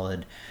super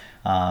solid.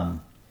 I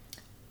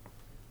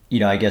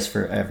guess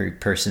for every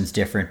person's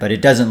different, but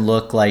it doesn't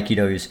look like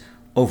he's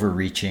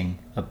overreaching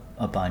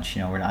a bunch.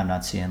 I'm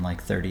not seeing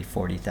like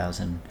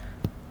 40,000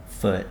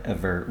 foot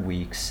over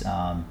weeks,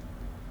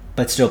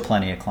 but still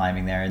plenty of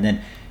climbing there. And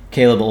then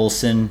Caleb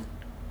Olson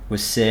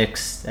was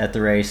 6th at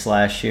the race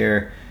last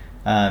year.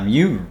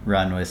 You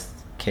run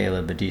with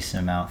Caleb a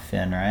decent amount,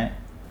 Finn, right?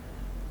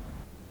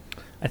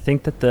 I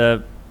think that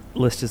the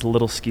list is a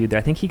little skewed there.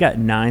 I think he got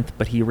 9th,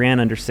 but he ran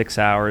under 6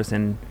 hours,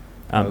 and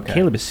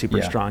Caleb is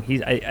super strong.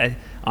 He's I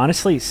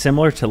honestly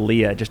similar to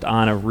Leah, just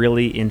on a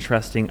really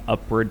interesting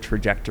upward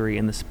trajectory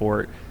in the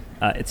sport.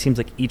 It seems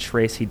like each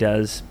race he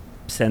does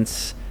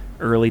since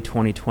early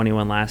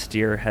 2021 last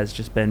year has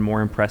just been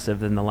more impressive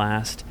than the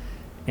last,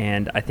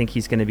 and I think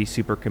he's going to be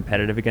super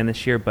competitive again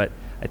this year. But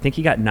I think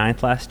he got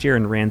 9th last year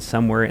and ran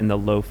somewhere in the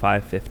low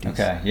 550s.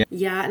 Okay.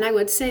 Yeah, and I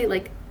would say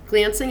like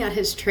glancing at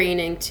his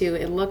training too,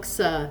 it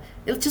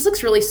just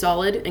looks really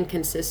solid and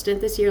consistent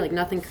this year. Like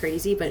nothing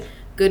crazy, but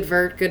good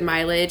vert, good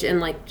mileage, and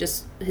like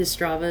just his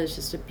Strava is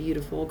just a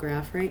beautiful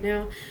graph right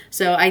now.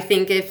 So I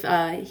think if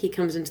he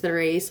comes into the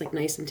race like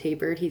nice and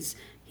tapered, he's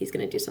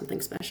going to do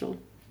something special.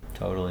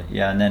 Totally.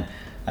 Yeah, and then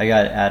I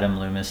got Adam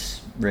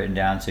Loomis written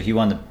down. So he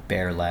won the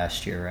Bear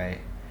last year, right?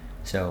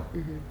 So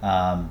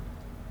I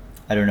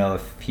don't know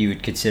if he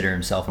would consider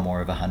himself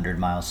more of a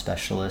 100-mile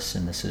specialist,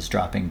 and this is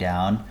dropping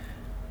down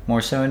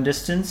more so in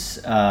distance.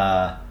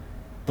 But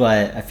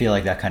I feel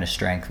like that kind of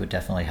strength would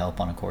definitely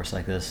help on a course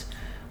like this.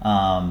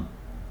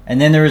 And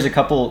then there was a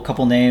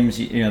couple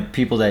names,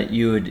 people that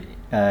you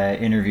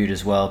had interviewed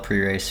as well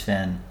pre-race,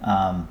 Finn,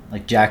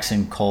 like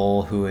Jackson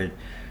Cole, who would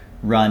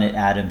run at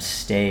Adams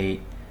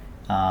State,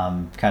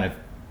 kind of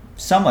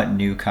somewhat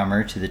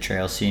newcomer to the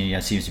trail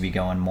scene. Seems to be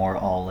going more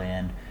all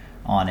in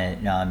on it.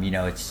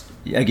 It's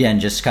again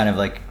just kind of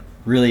like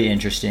really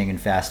interesting and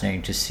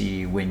fascinating to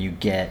see when you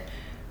get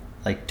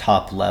like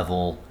top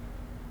level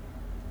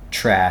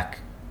track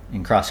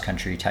and cross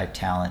country type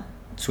talent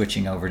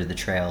switching over to the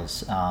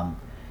trails.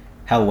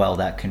 How well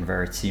that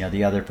converts.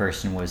 The other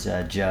person was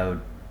Joe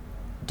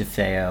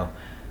DeFeo,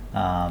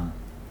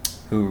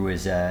 who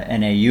was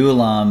an NAU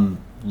alum,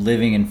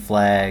 living in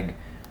Flag,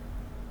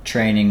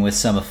 training with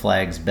some of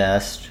Flag's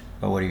best.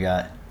 But what do you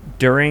got?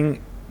 During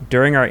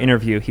our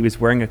interview, he was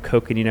wearing a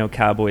Coconino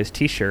Cowboys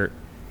t-shirt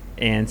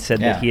and said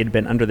that he had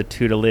been under the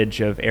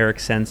tutelage of Eric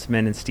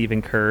Sensman and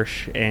Stephen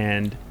Kirsch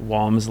and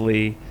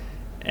Walmsley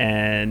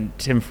and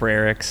Tim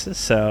Frericks.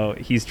 So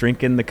he's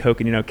drinking the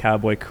Coconino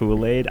Cowboy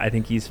Kool-Aid. I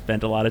think he's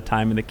spent a lot of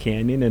time in the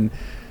Canyon, and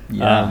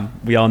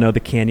we all know the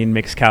Canyon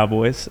makes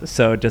cowboys.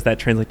 So does that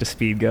translate to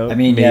Speed Goat? I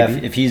mean,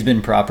 if he's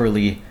been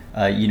properly,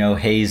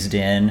 hazed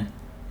in,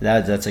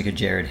 that's like a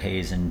Jared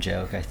Hazen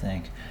joke, I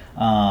think.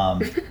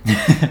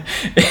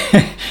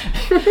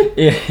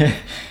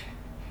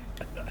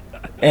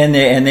 And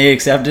they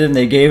accepted him.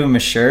 They gave him a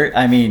shirt.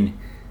 I mean,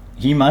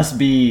 he must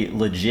be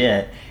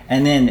legit.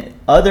 And then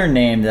other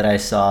name that I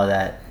saw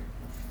that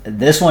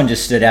this one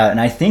just stood out, and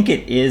I think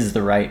it is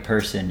the right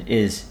person,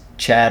 is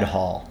Chad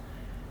Hall.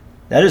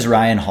 That is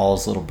Ryan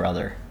Hall's little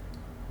brother.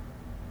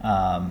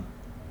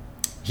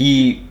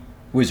 He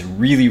was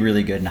really,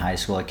 really good in high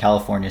school, a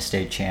California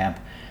state champ.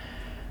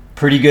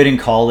 Pretty good in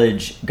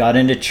college, got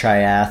into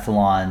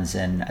triathlons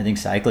and I think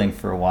cycling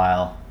for a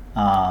while.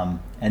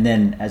 And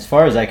then as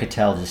far as I could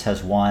tell, just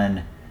has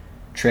one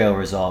trail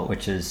result,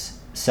 which is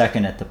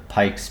second at the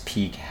Pikes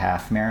Peak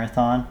Half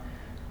Marathon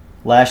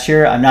last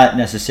year. I'm not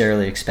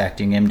necessarily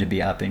expecting him to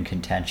be up in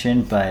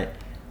contention, but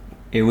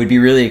it would be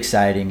really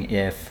exciting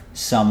if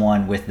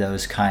someone with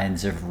those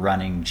kinds of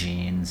running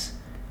genes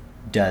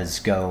does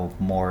go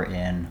more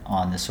in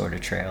on the sort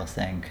of trail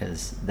thing,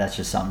 because that's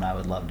just something I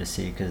would love to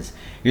see, because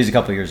he was a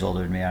couple years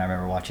older than me. I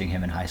remember watching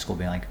him in high school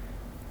being like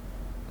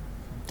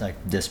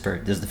this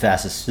is the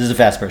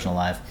fastest person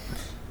alive.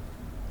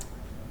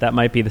 That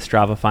might be the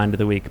Strava find of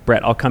the week.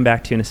 Brett, I'll come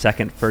back to you in a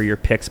second for your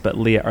picks, but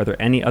Leah, are there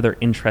any other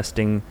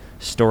interesting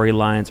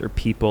storylines or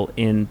people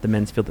in the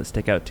men's field that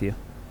stick out to you?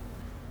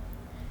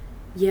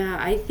 Yeah,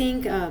 I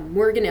think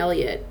Morgan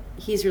Elliott,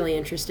 he's really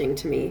interesting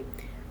to me.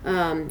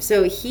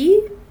 So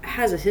he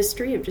has a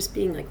history of just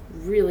being like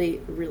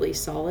really, really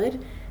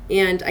solid.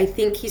 And I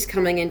think he's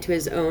coming into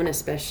his own,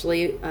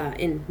 especially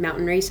in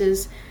mountain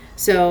races.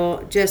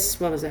 So just,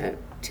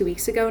 2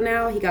 weeks ago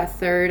now, he got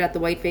third at the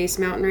Whiteface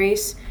mountain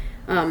race.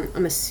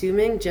 I'm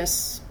assuming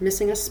just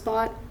missing a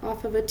spot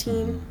off of a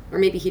team, or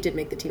maybe he did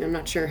make the team. I'm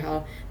not sure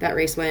how that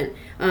race went.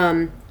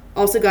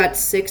 Also got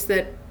sixth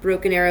at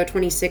Broken Arrow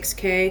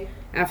 26K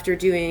after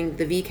doing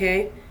the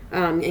VK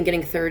and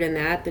getting third in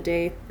that the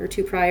day or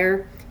two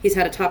prior. He's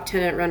had a top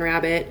 10 at Run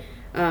Rabbit,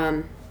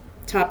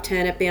 top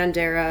 10 at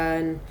Bandera,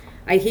 and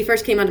he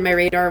first came onto my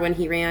radar when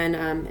he ran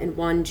and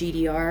won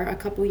GDR a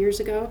couple years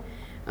ago.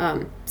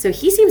 So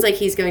he seems like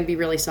he's going to be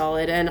really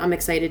solid, and I'm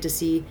excited to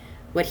see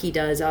what he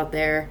does out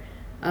there.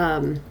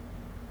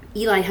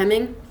 Eli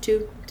Hemming,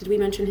 too. Did we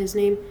mention his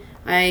name?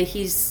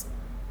 He's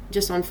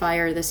just on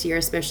fire this year,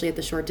 especially at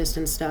the short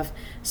distance stuff.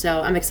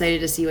 So I'm excited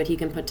to see what he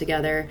can put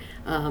together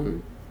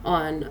on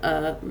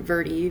a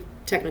Verdi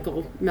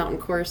technical mountain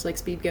course like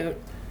Speed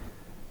Goat.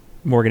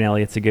 Morgan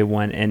Elliott's a good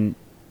one, and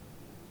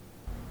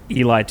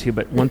Eli too.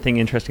 But one thing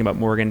interesting about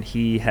Morgan,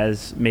 he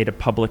has made a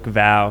public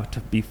vow to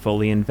be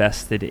fully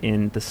invested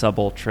in the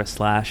sub-ultra /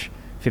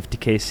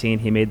 50K scene.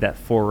 He made that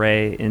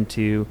foray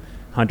into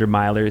 100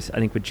 milers. I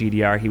think with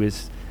GDR, he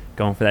was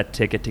going for that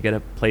ticket to get a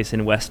place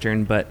in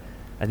Western, but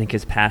I think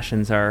his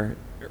passions are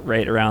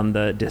right around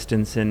the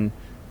distance and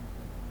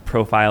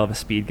profile of a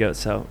Speed Goat.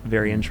 So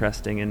very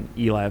interesting. And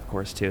Eli, of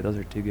course, too. Those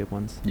are two good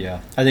ones.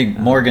 Yeah. I think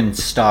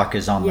Morgan's stock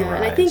is on the rise.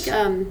 And I think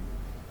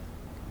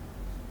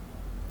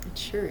it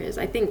sure is.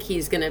 I think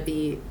he's going to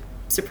be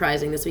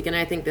surprising this weekend.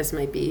 I think this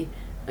might be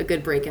a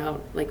good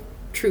breakout, like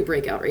true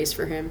breakout race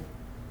for him.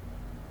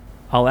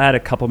 I'll add a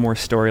couple more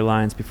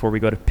storylines before we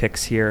go to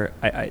picks here.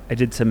 I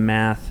did some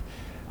math.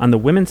 On the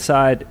women's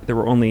side, there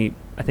were only,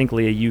 I think,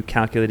 Leah, you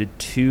calculated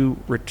 2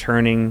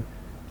 returning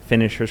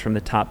finishers from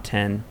the top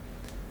 10.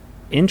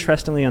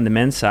 Interestingly, on the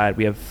men's side,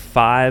 we have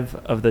 5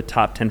 of the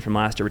top 10 from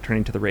last year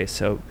returning to the race.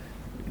 So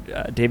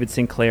David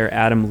Sinclair,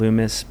 Adam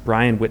Loomis,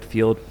 Brian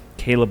Whitfield,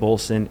 Caleb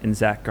Olson, and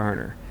Zach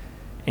Garner.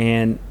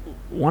 And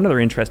one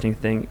other interesting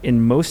thing,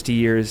 in most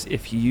years,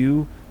 if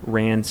you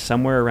ran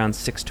somewhere around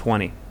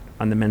 620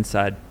 on the men's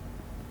side,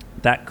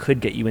 that could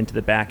get you into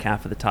the back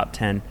half of the top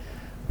 10.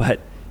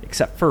 But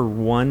except for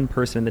one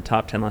person in the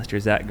top 10 last year,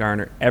 Zach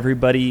Garner,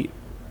 everybody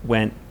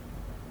went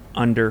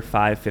under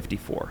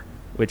 554,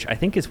 which I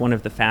think is one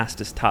of the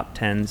fastest top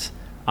 10s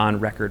on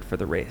record for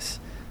the race.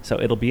 So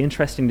it'll be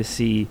interesting to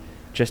see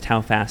just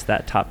how fast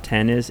that top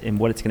 10 is and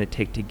what it's going to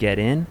take to get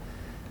in.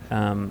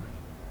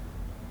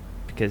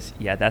 Because,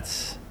 yeah,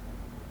 that's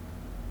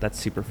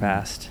super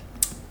fast.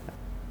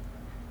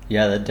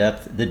 Yeah, the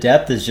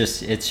depth is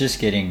just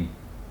getting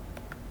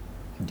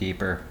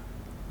deeper.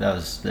 That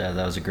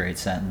was a great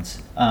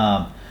sentence.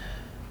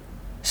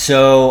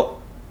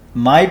 So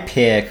my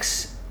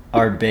picks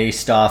are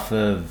based off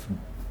of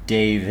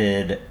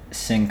David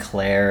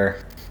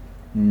Sinclair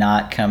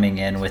not coming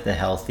in with a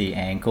healthy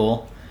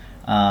ankle.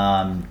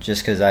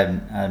 Just because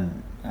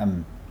I'm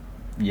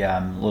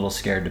a little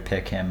scared to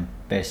pick him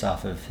based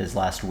off of his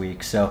last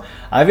week. So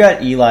I've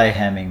got Eli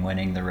Hemming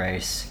winning the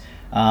race.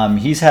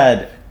 He's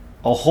had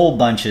a whole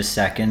bunch of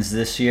seconds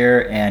this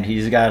year, and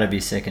he's got to be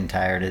sick and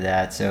tired of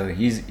that. So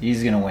he's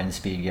going to win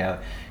Speed Goat.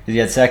 He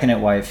had second at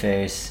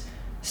Whiteface,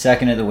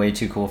 second at the Way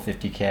Too Cool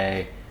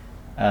 50K,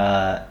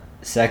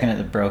 second at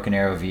the Broken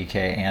Arrow VK,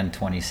 and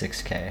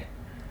 26K.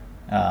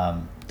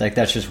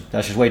 That's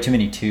just way too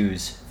many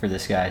twos for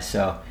this guy.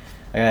 So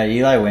I got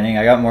Eli winning.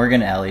 I got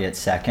Morgan Elliott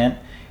second.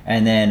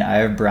 And then I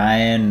have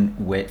Brian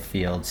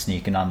Whitfield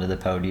sneaking onto the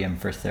podium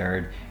for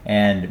third.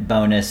 And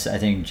bonus, I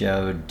think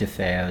Joe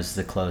DeFeo is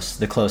the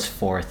close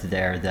fourth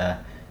there,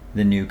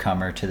 the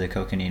newcomer to the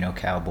Coconino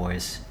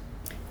Cowboys.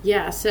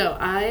 Yeah, so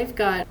I've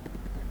got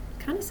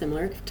kind of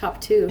similar, top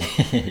two.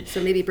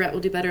 So maybe Brett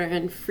will do better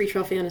in Free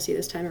Trail Fantasy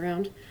this time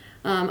around.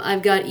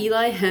 I've got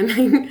Eli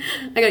Hemming.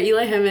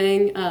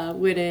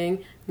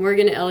 Winning,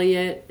 Morgan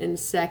Elliott in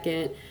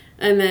second.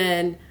 And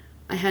then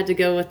I had to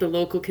go with the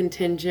local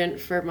contingent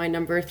for my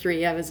number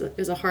 3. It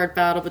was a hard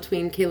battle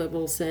between Caleb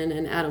Olson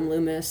and Adam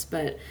Loomis,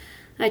 but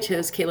I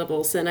chose Caleb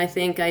Olson. I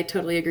think I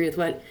totally agree with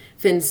what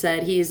Finn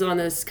said. He's on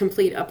this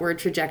complete upward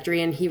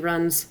trajectory, and he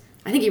runs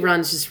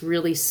just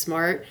really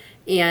smart.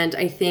 And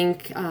I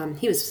think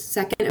he was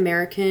second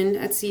American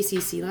at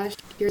CCC last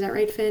year. Is that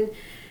right, Finn?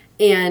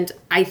 And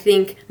I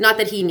think, not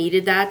that he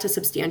needed that to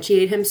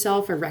substantiate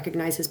himself or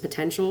recognize his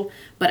potential,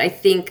 but I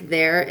think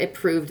there it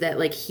proved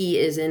that he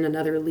is in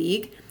another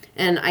league.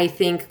 And I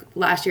think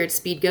last year at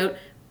Speed Goat,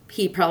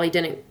 he probably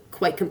didn't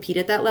quite compete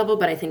at that level,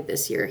 but I think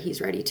this year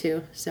he's ready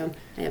to. So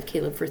I have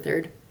Caleb for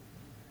third.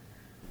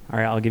 All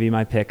right, I'll give you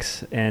my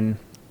picks. And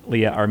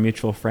Leah, our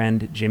mutual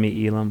friend,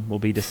 Jimmy Elam, will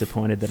be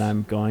disappointed that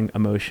I'm going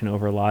emotion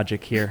over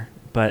logic here.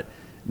 But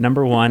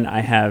number 1, I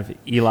have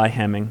Eli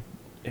Hemming,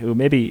 who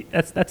maybe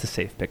that's a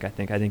safe pick, I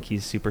think. I think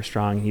he's super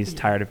strong. He's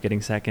tired of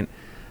getting second.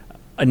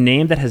 A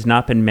name that has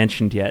not been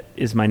mentioned yet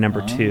is my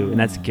number 2, and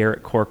that's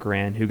Garrett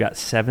Corcoran, who got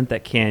 7th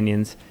at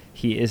Canyons.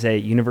 He is a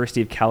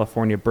University of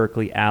California,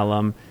 Berkeley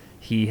alum.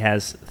 He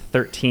has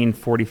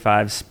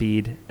 13:45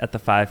 speed at the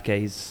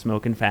 5K. He's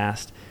smoking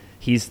fast.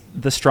 He's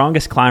the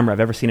strongest climber I've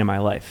ever seen in my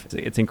life.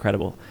 It's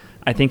incredible.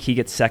 I think he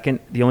gets second.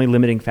 The only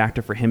limiting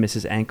factor for him is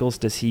his ankles.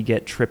 Does he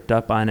get tripped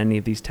up on any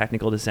of these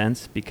technical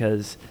descents?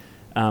 Because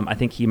I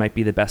think he might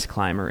be the best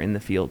climber in the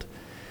field.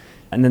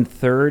 And then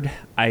third,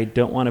 I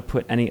don't want to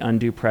put any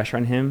undue pressure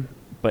on him,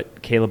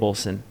 but Caleb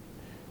Olson.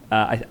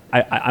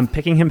 I'm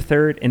picking him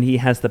third, and he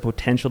has the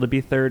potential to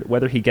be third.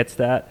 Whether he gets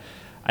that,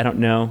 I don't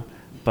know.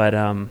 But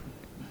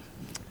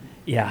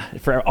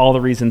for all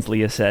the reasons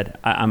Leah said,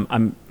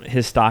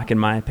 his stock, in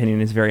my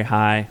opinion, is very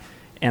high.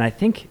 And I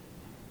think,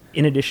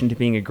 in addition to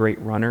being a great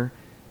runner,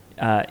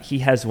 he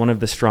has one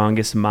of the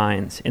strongest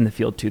minds in the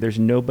field too. There's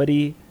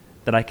nobody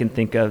that I can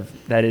think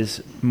of that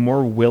is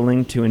more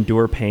willing to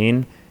endure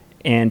pain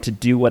and to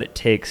do what it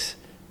takes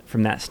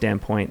from that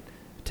standpoint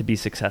to be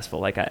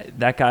successful.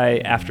 That guy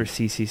after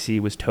CCC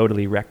was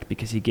totally wrecked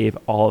because he gave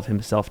all of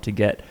himself to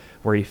get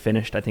where he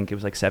finished. I think it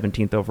was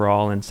 17th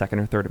overall and second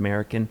or third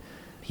American.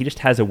 He just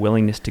has a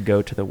willingness to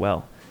go to the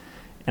well,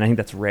 and I think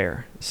that's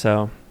rare.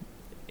 So,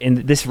 and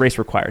this race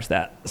requires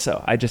that.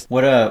 So I just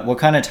what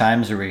kind of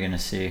times are we going to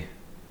see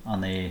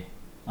on the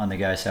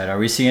guy's side? Are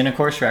we seeing a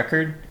course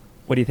record?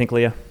 What do you think,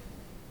 Leah?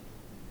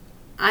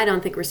 I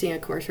don't think we're seeing a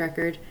course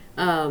record.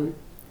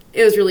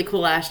 It was really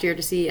cool last year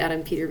to see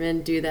Adam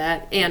Peterman do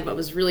that. And what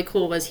was really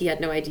cool was he had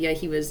no idea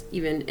he was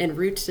even en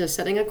route to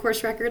setting a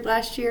course record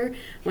last year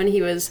when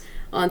he was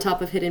on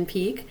top of Hidden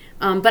Peak.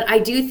 But I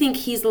do think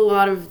he's a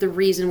lot of the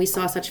reason we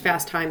saw such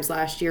fast times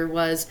last year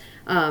was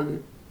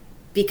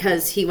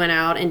because he went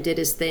out and did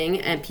his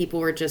thing and people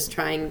were just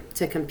trying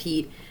to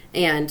compete.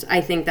 And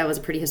I think that was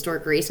a pretty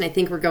historic race. And I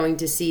think we're going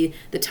to see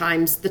the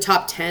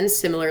top 10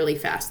 similarly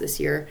fast this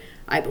year,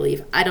 I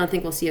believe. I don't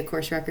think we'll see a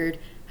course record,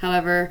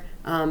 however,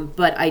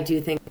 but I do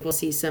think we'll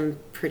see some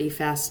pretty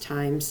fast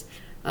times.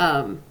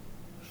 I'm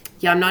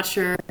not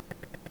sure.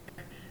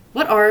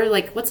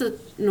 What's a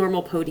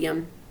normal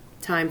podium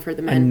time for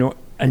the men?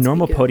 A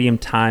normal podium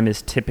time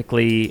is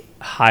typically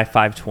high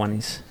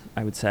 5:20s,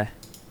 I would say.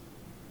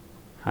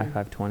 High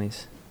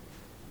 5:20s.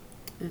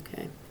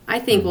 Okay. I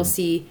think we'll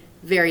see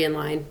very in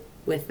line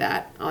with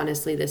that,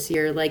 honestly, this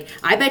year.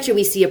 I bet you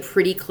we see a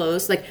pretty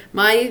close,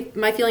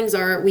 my feelings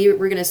are we're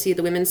going to see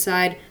the women's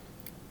side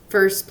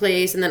first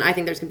place, and then I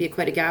think there's going to be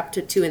quite a gap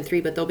to 2 and 3,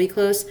 but they'll be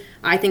close.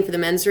 I think for the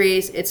men's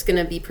race, it's going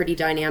to be pretty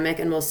dynamic,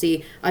 and we'll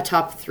see a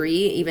top 3,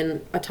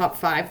 even a top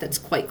 5 that's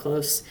quite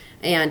close.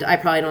 And I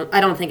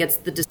don't think it's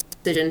the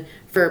decision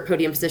for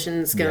podium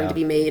positions going to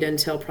be made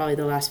until probably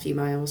the last few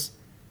miles.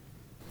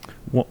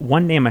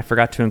 One name I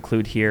forgot to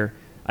include here,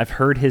 I've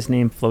heard his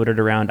name floated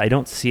around. I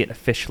don't see it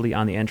officially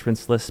on the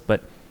entrance list,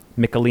 but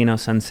Michelino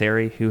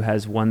Sanseri, who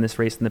has won this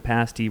race in the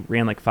past, he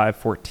ran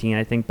 5:14,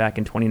 I think, back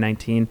in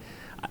 2019.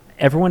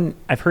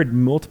 I've heard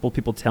multiple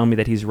people tell me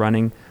that he's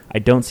running. I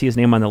don't see his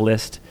name on the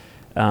list.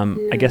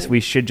 I guess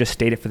we should just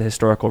state it for the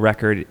historical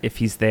record. If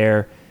he's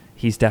there,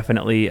 he's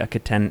definitely a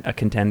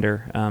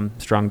contender.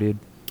 Strong dude.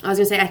 I was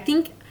going to say, I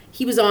think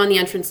he was on the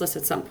entrance list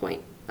at some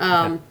point.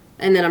 And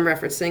then I'm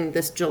referencing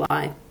this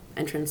July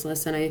entrance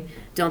list, and I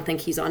don't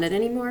think he's on it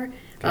anymore.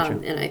 Gotcha.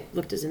 And I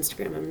looked his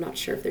Instagram. I'm not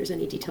sure if there's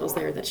any details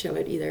there that show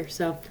it either.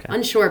 So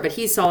unsure, but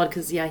he's solid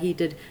because, he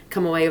did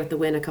come away with the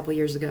win a couple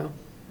years ago.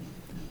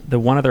 The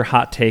one other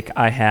hot take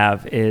I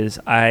have is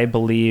I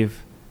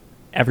believe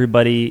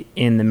everybody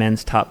in the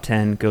men's top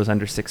 10 goes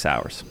under 6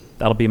 hours.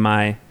 That'll be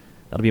my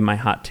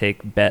hot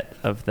take bet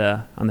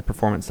on the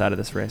performance side of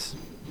this race.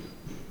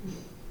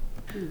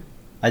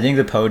 I think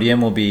the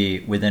podium will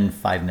be within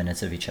 5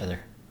 minutes of each other.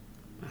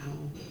 Wow.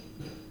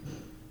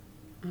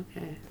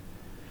 Okay.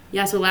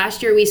 Yeah, so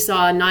last year we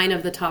saw 9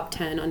 of the top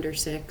 10 under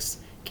 6.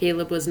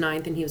 Caleb was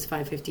 9th and he was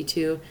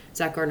 5:52.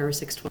 Zach Gardner was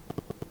 6:12.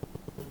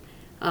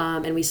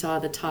 And we saw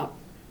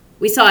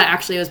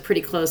actually it was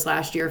pretty close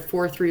last year.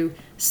 4 through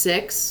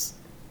 6,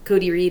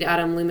 Cody Reed,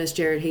 Adam Loomis,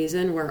 Jared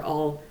Hazen were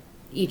all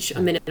each a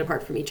minute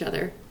apart from each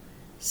other.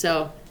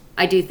 So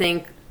I do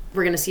think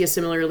we're going to see a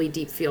similarly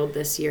deep field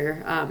this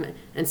year,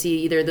 and see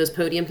either those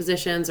podium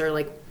positions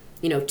or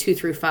 2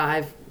 through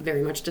 5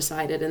 very much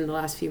decided in the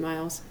last few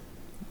miles.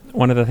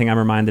 One other thing I'm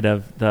reminded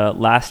of, the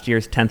last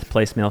year's 10th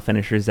place male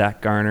finisher,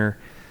 Zach Garner,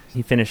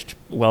 he finished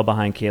well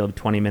behind Caleb,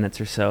 20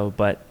 minutes or so.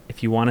 But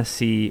if you want to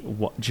see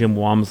Jim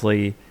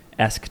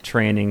Walmsley-esque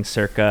training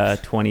circa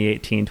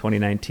 2018,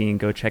 2019,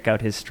 go check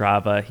out his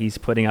Strava. He's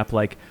putting up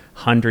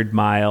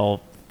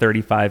 100-mile,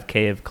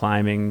 35K of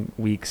climbing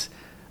weeks.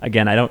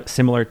 Again,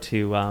 similar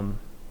to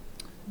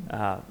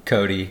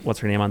Cody. What's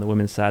her name on the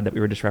women's side that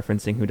we were just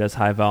referencing, who does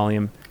high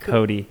volume?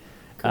 Cody.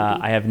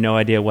 I have no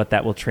idea what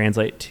that will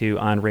translate to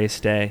on race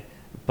day,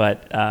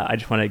 but I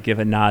just want to give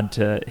a nod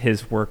to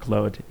his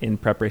workload in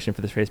preparation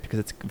for this race because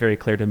it's very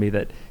clear to me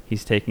that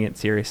he's taking it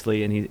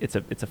seriously and it's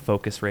a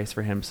focus race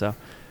for him. So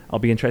I'll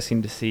be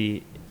interested to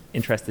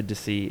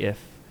see if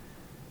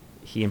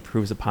he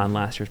improves upon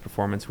last year's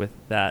performance with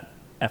that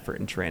effort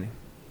and training.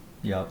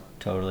 Yep,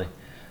 totally.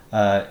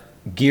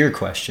 Gear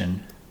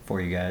question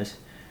for you guys.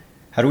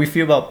 How do we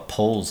feel about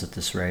poles at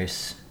this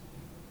race?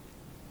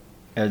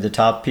 Are the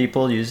top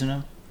people using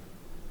them?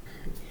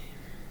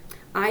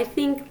 I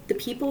think the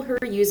people who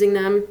are using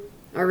them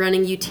are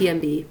running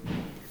UTMB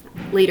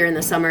later in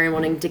the summer and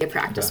wanting to get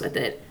practice with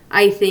it.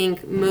 I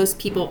think most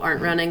people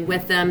aren't running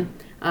with them,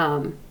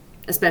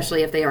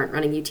 especially if they aren't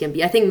running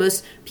UTMB. I think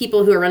most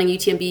people who are running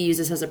UTMB use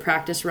this as a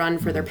practice run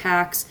for their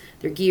packs,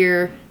 their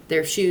gear,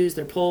 their shoes,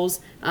 their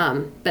poles.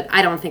 But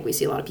I don't think we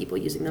see a lot of people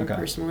using them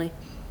personally.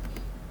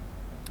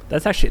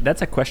 That's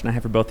a question I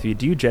have for both of you.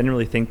 Do you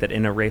generally think that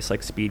in a race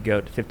like Speed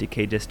Goat,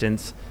 50K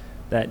distance,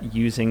 that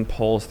using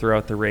poles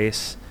throughout the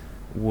race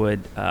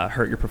would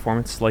hurt your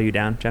performance, slow you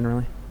down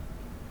generally?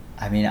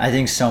 I mean, I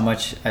think so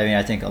much. I mean,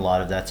 I think a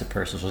lot of that's a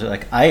personal.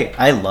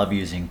 I love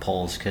using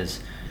poles because,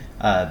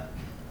 I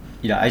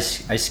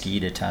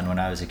skied a ton when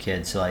I was a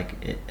kid. So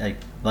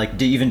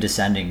even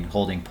descending,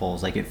 holding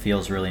poles, it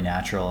feels really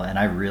natural, and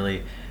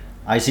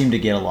I seem to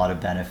get a lot of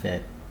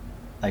benefit.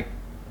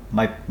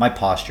 My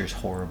posture's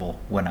horrible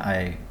when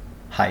I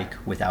hike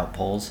without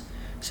poles.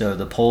 So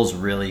the poles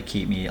really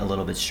keep me a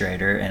little bit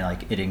straighter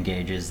and it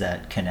engages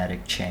that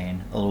kinetic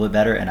chain a little bit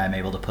better, and I'm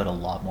able to put a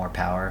lot more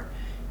power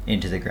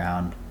into the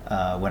ground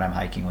when I'm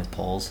hiking with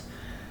poles.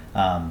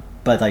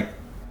 But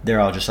they're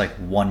all just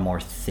one more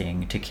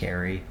thing to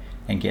carry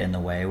and get in the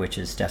way, which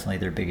is definitely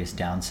their biggest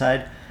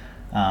downside.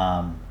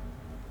 And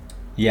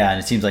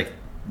it seems like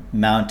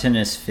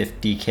mountainous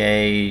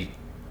 50K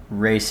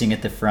racing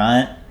at the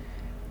front,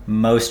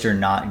 most are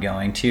not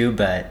going to,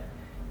 but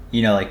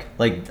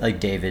like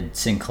David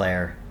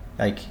Sinclair,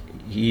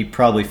 he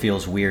probably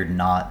feels weird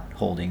not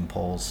holding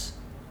poles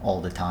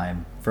all the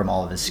time from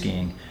all of his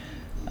skiing.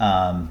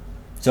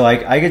 So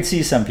I could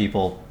see some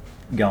people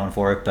going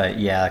for it, but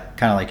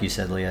kind of like you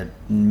said, Leah,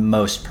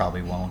 most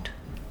probably won't.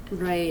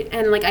 Right,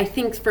 and I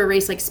think for a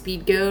race like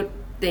Speed Goat,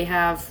 they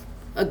have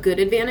a good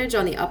advantage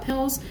on the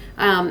uphills.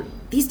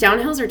 These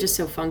downhills are just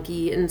so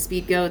funky in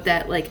Speed Goat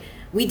that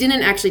we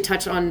didn't actually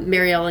touch on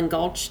Mary Ellen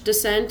Gulch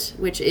descent,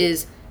 which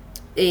is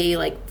a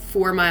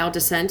 4-mile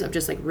descent of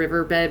just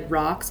riverbed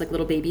rocks,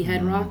 little baby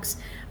head rocks.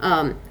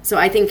 So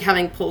I think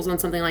having poles on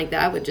something like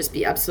that would just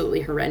be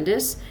absolutely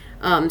horrendous.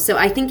 So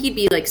I think you'd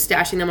be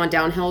stashing them on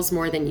downhills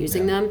more than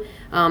using them.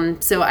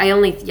 So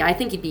I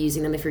think you'd be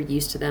using them if you're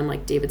used to them,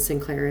 like David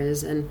Sinclair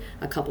is and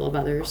a couple of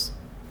others.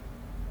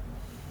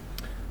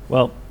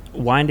 Well,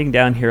 winding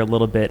down here a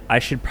little bit, I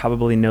should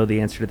probably know the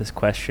answer to this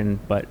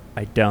question, but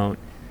I don't.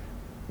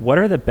 What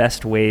are the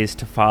best ways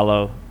to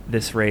follow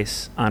this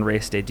race on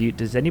race day?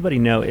 Does anybody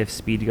know if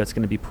Speed Goat's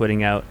going to be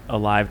putting out a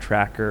live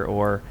tracker,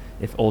 or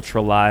if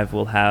Ultra Live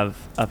will have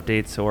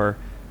updates, or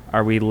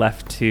are we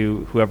left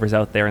to whoever's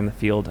out there in the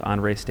field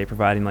on race day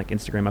providing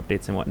Instagram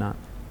updates and whatnot?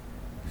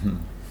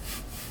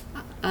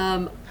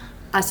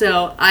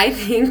 So I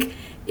think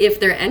if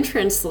their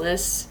entrance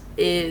list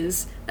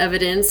is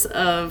evidence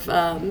of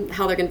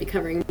how they're going to be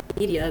covering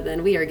media,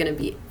 then we are going to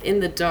be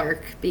in the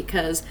dark,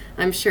 because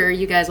I'm sure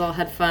you guys all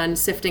had fun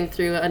sifting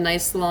through a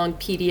nice long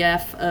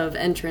PDF of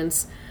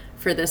entrance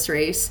for this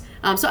race.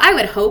 So I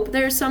would hope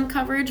there's some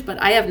coverage,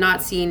 but I have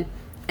not seen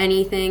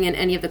anything in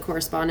any of the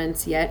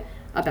correspondence yet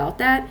about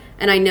that.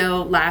 And I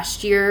know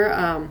last year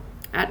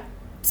at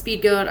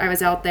Speed Goat, I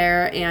was out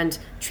there, and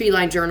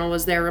Treeline Journal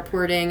was there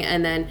reporting,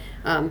 and then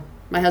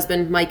my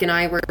husband Mike and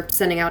I were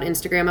sending out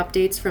Instagram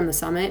updates from the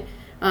summit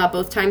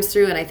both times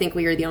through, and I think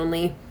we were the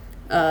only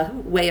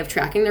way of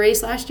tracking the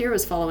race last year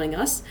was following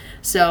us.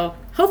 So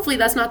hopefully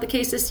that's not the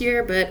case this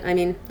year, but I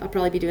mean, I'll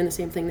probably be doing the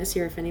same thing this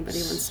year if anybody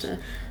wants to.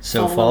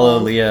 So follow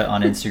Leah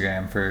on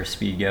Instagram for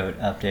Speed Goat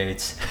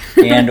updates,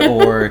 and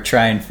or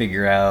try and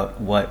figure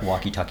out what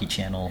walkie-talkie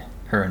channel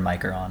her and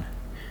Mike are on.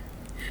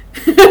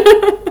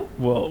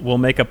 We'll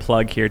make a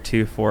plug here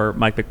too for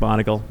Mike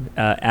McMonigal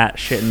at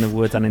Shit in the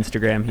Woods on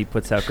Instagram. He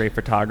puts out great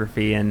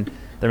photography, and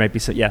there might be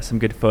some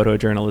good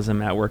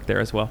photojournalism at work there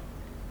as well.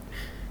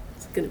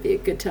 It's going to be a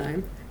good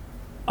time.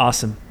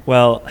 Awesome.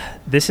 Well,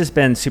 this has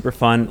been super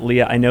fun.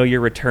 Leah, I know you're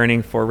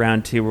returning for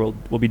round 2.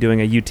 We'll be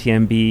doing a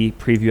UTMB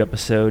preview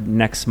episode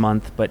next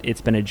month, but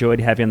it's been a joy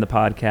to have you on the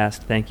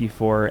podcast. Thank you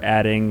for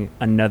adding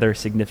another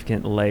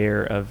significant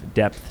layer of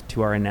depth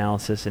to our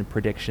analysis and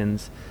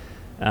predictions.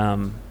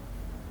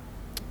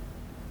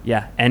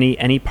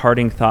 Any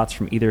parting thoughts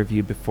from either of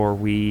you before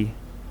we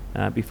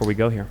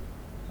go here?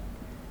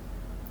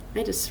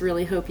 I just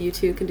really hope you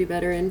two can do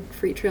better in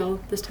free trail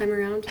this time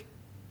around.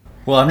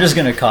 Well, I'm just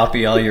going to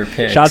copy all your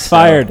picks. Shots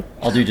fired.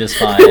 I'll do just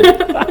fine.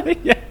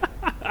 Yeah.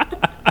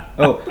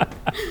 Oh,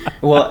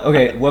 well,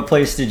 okay. What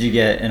place did you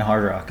get in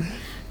Hard Rock?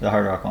 The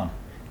Hard Rock one?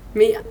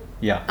 Me?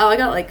 Yeah. Oh, I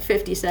got like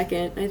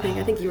 52nd.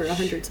 I think you were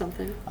 100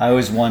 something. I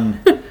was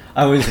 100.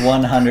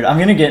 I'm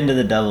going to get into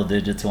the double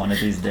digits one of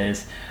these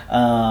days.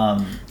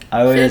 Finn,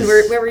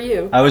 where were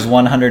you? I was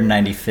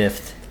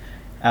 195th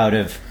out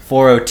of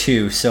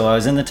 402, so I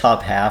was in the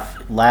top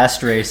half.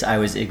 Last race, I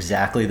was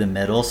exactly the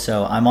middle,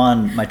 so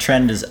my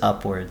trend is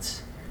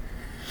upwards.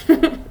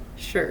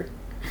 Sure.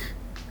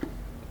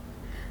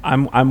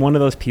 I'm one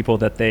of those people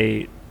that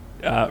they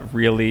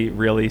really,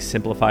 really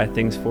simplify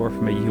things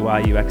from a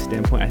UI UX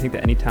standpoint. I think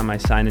that anytime I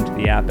sign into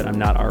the app and I'm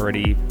not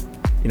already,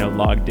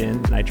 logged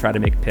in, and I try to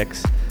make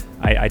picks,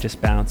 I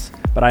just bounce.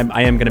 But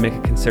I am going to make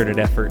a concerted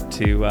effort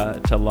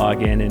to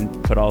log in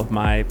and put all of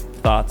my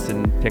thoughts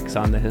and picks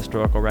on the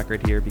historical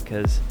record here,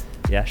 because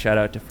shout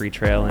out to Free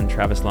Trail and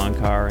Travis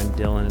Longcar and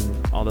Dylan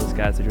and all those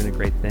guys are doing a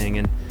great thing,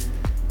 and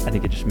I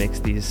think it just makes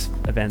these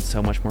events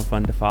so much more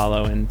fun to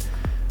follow. And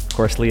of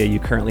course, Leah, you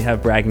currently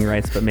have bragging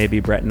rights, but maybe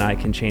Brett and I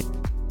can change